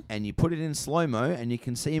 Dog hit him. And you put it in slow-mo, and you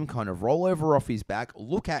can see him kind of roll over off his back,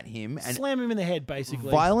 look at him, and Slam him in the head, basically.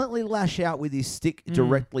 violently lash out with his stick Mm.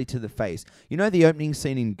 directly to the face. You know the opening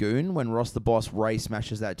scene in Goon when Ross the Boss Ray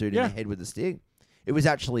smashes that dude in Yeah. the head with the stick? It was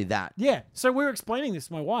actually that. Yeah. So we were explaining this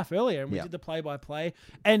to my wife earlier, and we Yeah. did the play-by-play,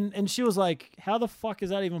 and she was like, how the fuck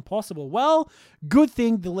is that even possible? Well, good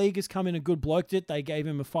thing the league has come in and good bloked it. They gave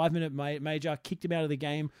him a 5-minute major, kicked him out of the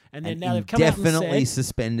game, and then And now they've come out and indefinitely said...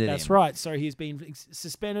 suspended That's him. right. So he's been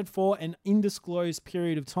suspended for an undisclosed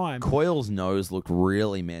period of time. Coyle's nose looked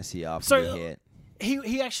really messy after So, the hit.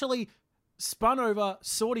 He actually spun over,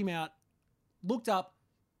 sought him out, looked up,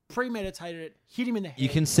 premeditated it, hit him in the head. You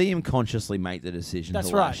can see him consciously make the decision That's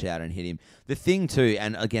to right. lash out and hit him. The thing too,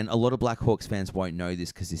 and again, a lot of Blackhawks fans won't know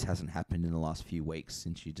this because this hasn't happened in the last few weeks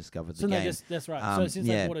since you discovered the So game. that's right. So since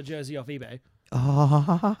yeah. they bought a jersey off eBay.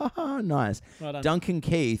 Oh, nice. Well done. Duncan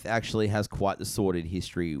Keith actually has quite the sordid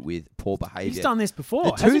history with poor behaviour. He's done this before,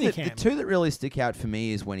 The two, hasn't he, that, Cam? the two that really stick out for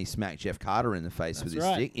me is when he smacked Jeff Carter in the face with his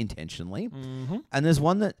That's right. stick intentionally. Mm-hmm. And there's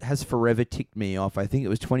one that has forever ticked me off. I think it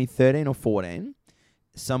was 2013 or 14.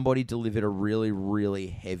 Somebody delivered a really, really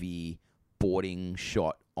heavy boarding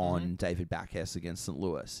shot on Mm-hmm. David Backhess against St.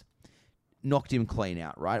 Louis. Knocked him clean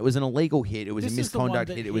out, right? It was an illegal hit. It was This a is the one misconduct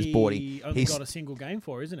that hit. It was he boarding. only He's- got a single game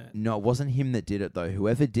for, isn't it? No, it wasn't him that did it, though.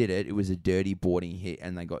 Whoever did it, it was a dirty boarding hit,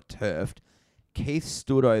 and they got turfed. Keith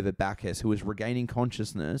stood over Bacchus, who was regaining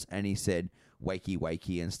consciousness, and he said, wakey,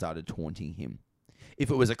 wakey, and started taunting him. If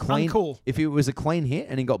it was a clean, Uncool. If it was a clean hit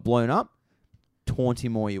and he got blown up, taunt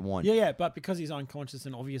him all you want. Yeah, but because he's unconscious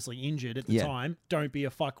and obviously injured at the Yeah. time, don't be a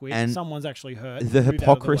fuckwit. And Someone's actually hurt. The Move out of the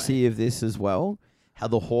hypocrisy way. of this as well, how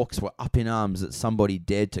the Hawks were up in arms that somebody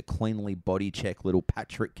dared to cleanly body check little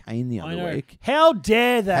Patrick Kane the I other know. week. How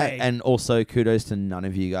dare they? And also kudos to none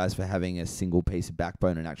of you guys for having a single piece of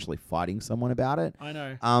backbone and actually fighting someone about it. I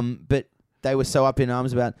know. But they were so up in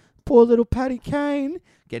arms about poor little Patty Kane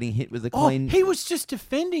getting hit with a Oh, clean. he was just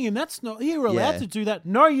defending him. That's not. You're allowed Yeah. to do that.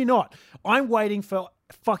 No, you're not. I'm waiting for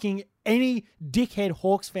fucking any dickhead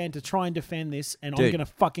Hawks fan to try and defend this, and I'm Dude, gonna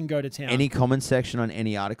fucking go to town. Any comment section on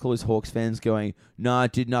any article is Hawks fans going, nah,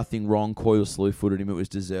 did nothing wrong. Coyle slew-footed him. It was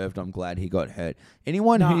deserved. I'm glad he got hurt.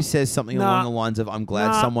 Anyone Nah. who says something Nah. along the lines of, I'm glad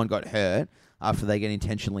Nah. someone got hurt after they get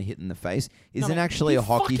intentionally hit in the face, isn't actually He a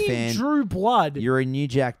hockey fucking fan. Drew blood. You're a New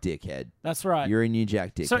Jack dickhead. That's right. You're a New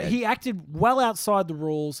Jack dickhead. So he acted well outside the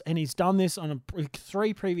rules, and he's done this on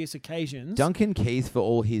 3 previous occasions. Duncan Keith, for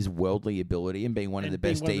all his worldly ability and being one of And the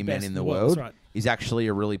being best one of the D-men best in the that's world, right. is actually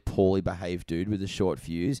a really poorly behaved dude with a short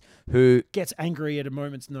fuse who... Gets angry at a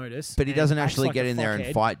moment's notice. But he and doesn't acts actually like get a in there and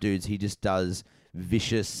fuckhead. fight dudes. He just does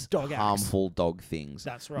vicious, Dog acts. harmful dog things.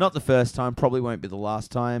 That's right. Not the first time. Probably won't be the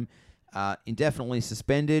last time. Indefinitely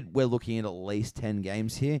suspended. We're looking at least 10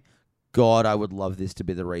 games here. God, I would love this to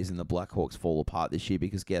be the reason the Blackhawks fall apart this year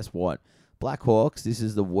because guess what? Blackhawks, this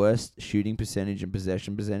is the worst shooting percentage and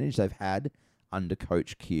possession percentage they've had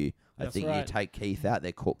undercoach Q. I That's think you right. take Keith out,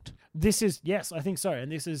 they're cooked. This is yes, I think so,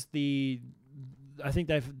 and this is I think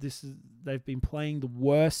they've been playing the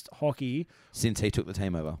worst hockey. Since he took the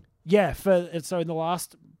team over. Yeah, so in the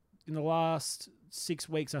last 6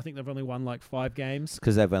 weeks, I think they've only won like 5 games.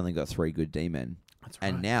 Because they've only got 3 good D-men. That's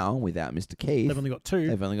right. And now, without Mr. Keith, they've only got 2.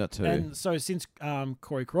 they've only got 2. And so since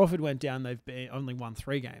Corey Crawford went down, they've only won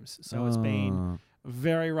 3 games. So it's been a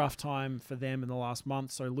very rough time for them in the last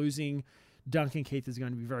month. So losing Duncan Keith is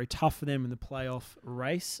going to be very tough for them in the playoff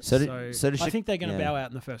race. I think they're going to bow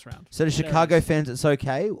out in the first round. So to Chicago fans, it's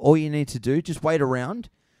okay. All you need to do, just wait around,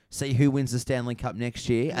 see who wins the Stanley Cup next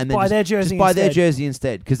year, and then buy their jersey just buy their instead. jersey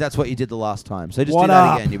instead, because that's what you did the last time. So just What do that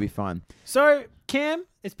up? again, you'll be fine. So Cam,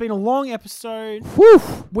 it's been a long episode. Whew.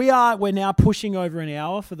 We're now pushing over an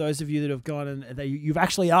hour. For those of you that have gone and you've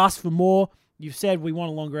actually asked for more. You've said we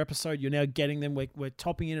want a longer episode. You're now getting them. We're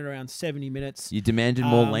topping in at around 70 minutes. You demanded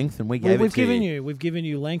more length, and we gave it to you. We've given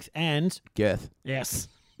you length and girth. yes.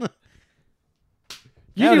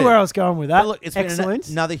 Nailed You knew it. where I was going with that. But look, it's excellent.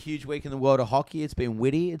 been another huge week in the world of hockey. It's been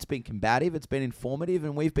witty, it's been combative, it's been informative,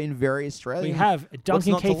 and we've been very Australian. We have.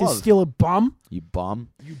 Duncan not to Keith is love? still a bum. You bum.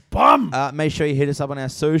 You bum. Make sure you hit us up on our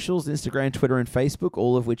socials, Instagram, Twitter, and Facebook,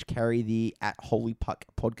 all of which carry the @HolyPuck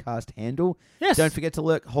podcast handle. Yes. Don't forget to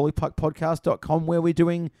look holypuckpodcast.com, where we're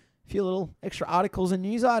doing a few little extra articles and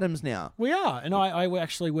news items now. We are. And I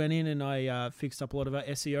actually went in and I fixed up a lot of our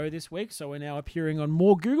SEO this week. So we're now appearing on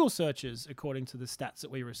more Google searches according to the stats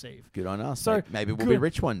that we receive. Good on us. So, maybe we'll be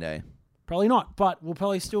rich one day. Probably not, but we'll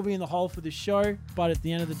probably still be in the hole for this show. But at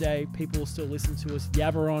the end of the day, people will still listen to us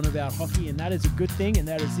yabber on about hockey, and that is a good thing, and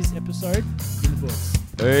that is this episode in the books.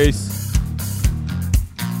 Peace.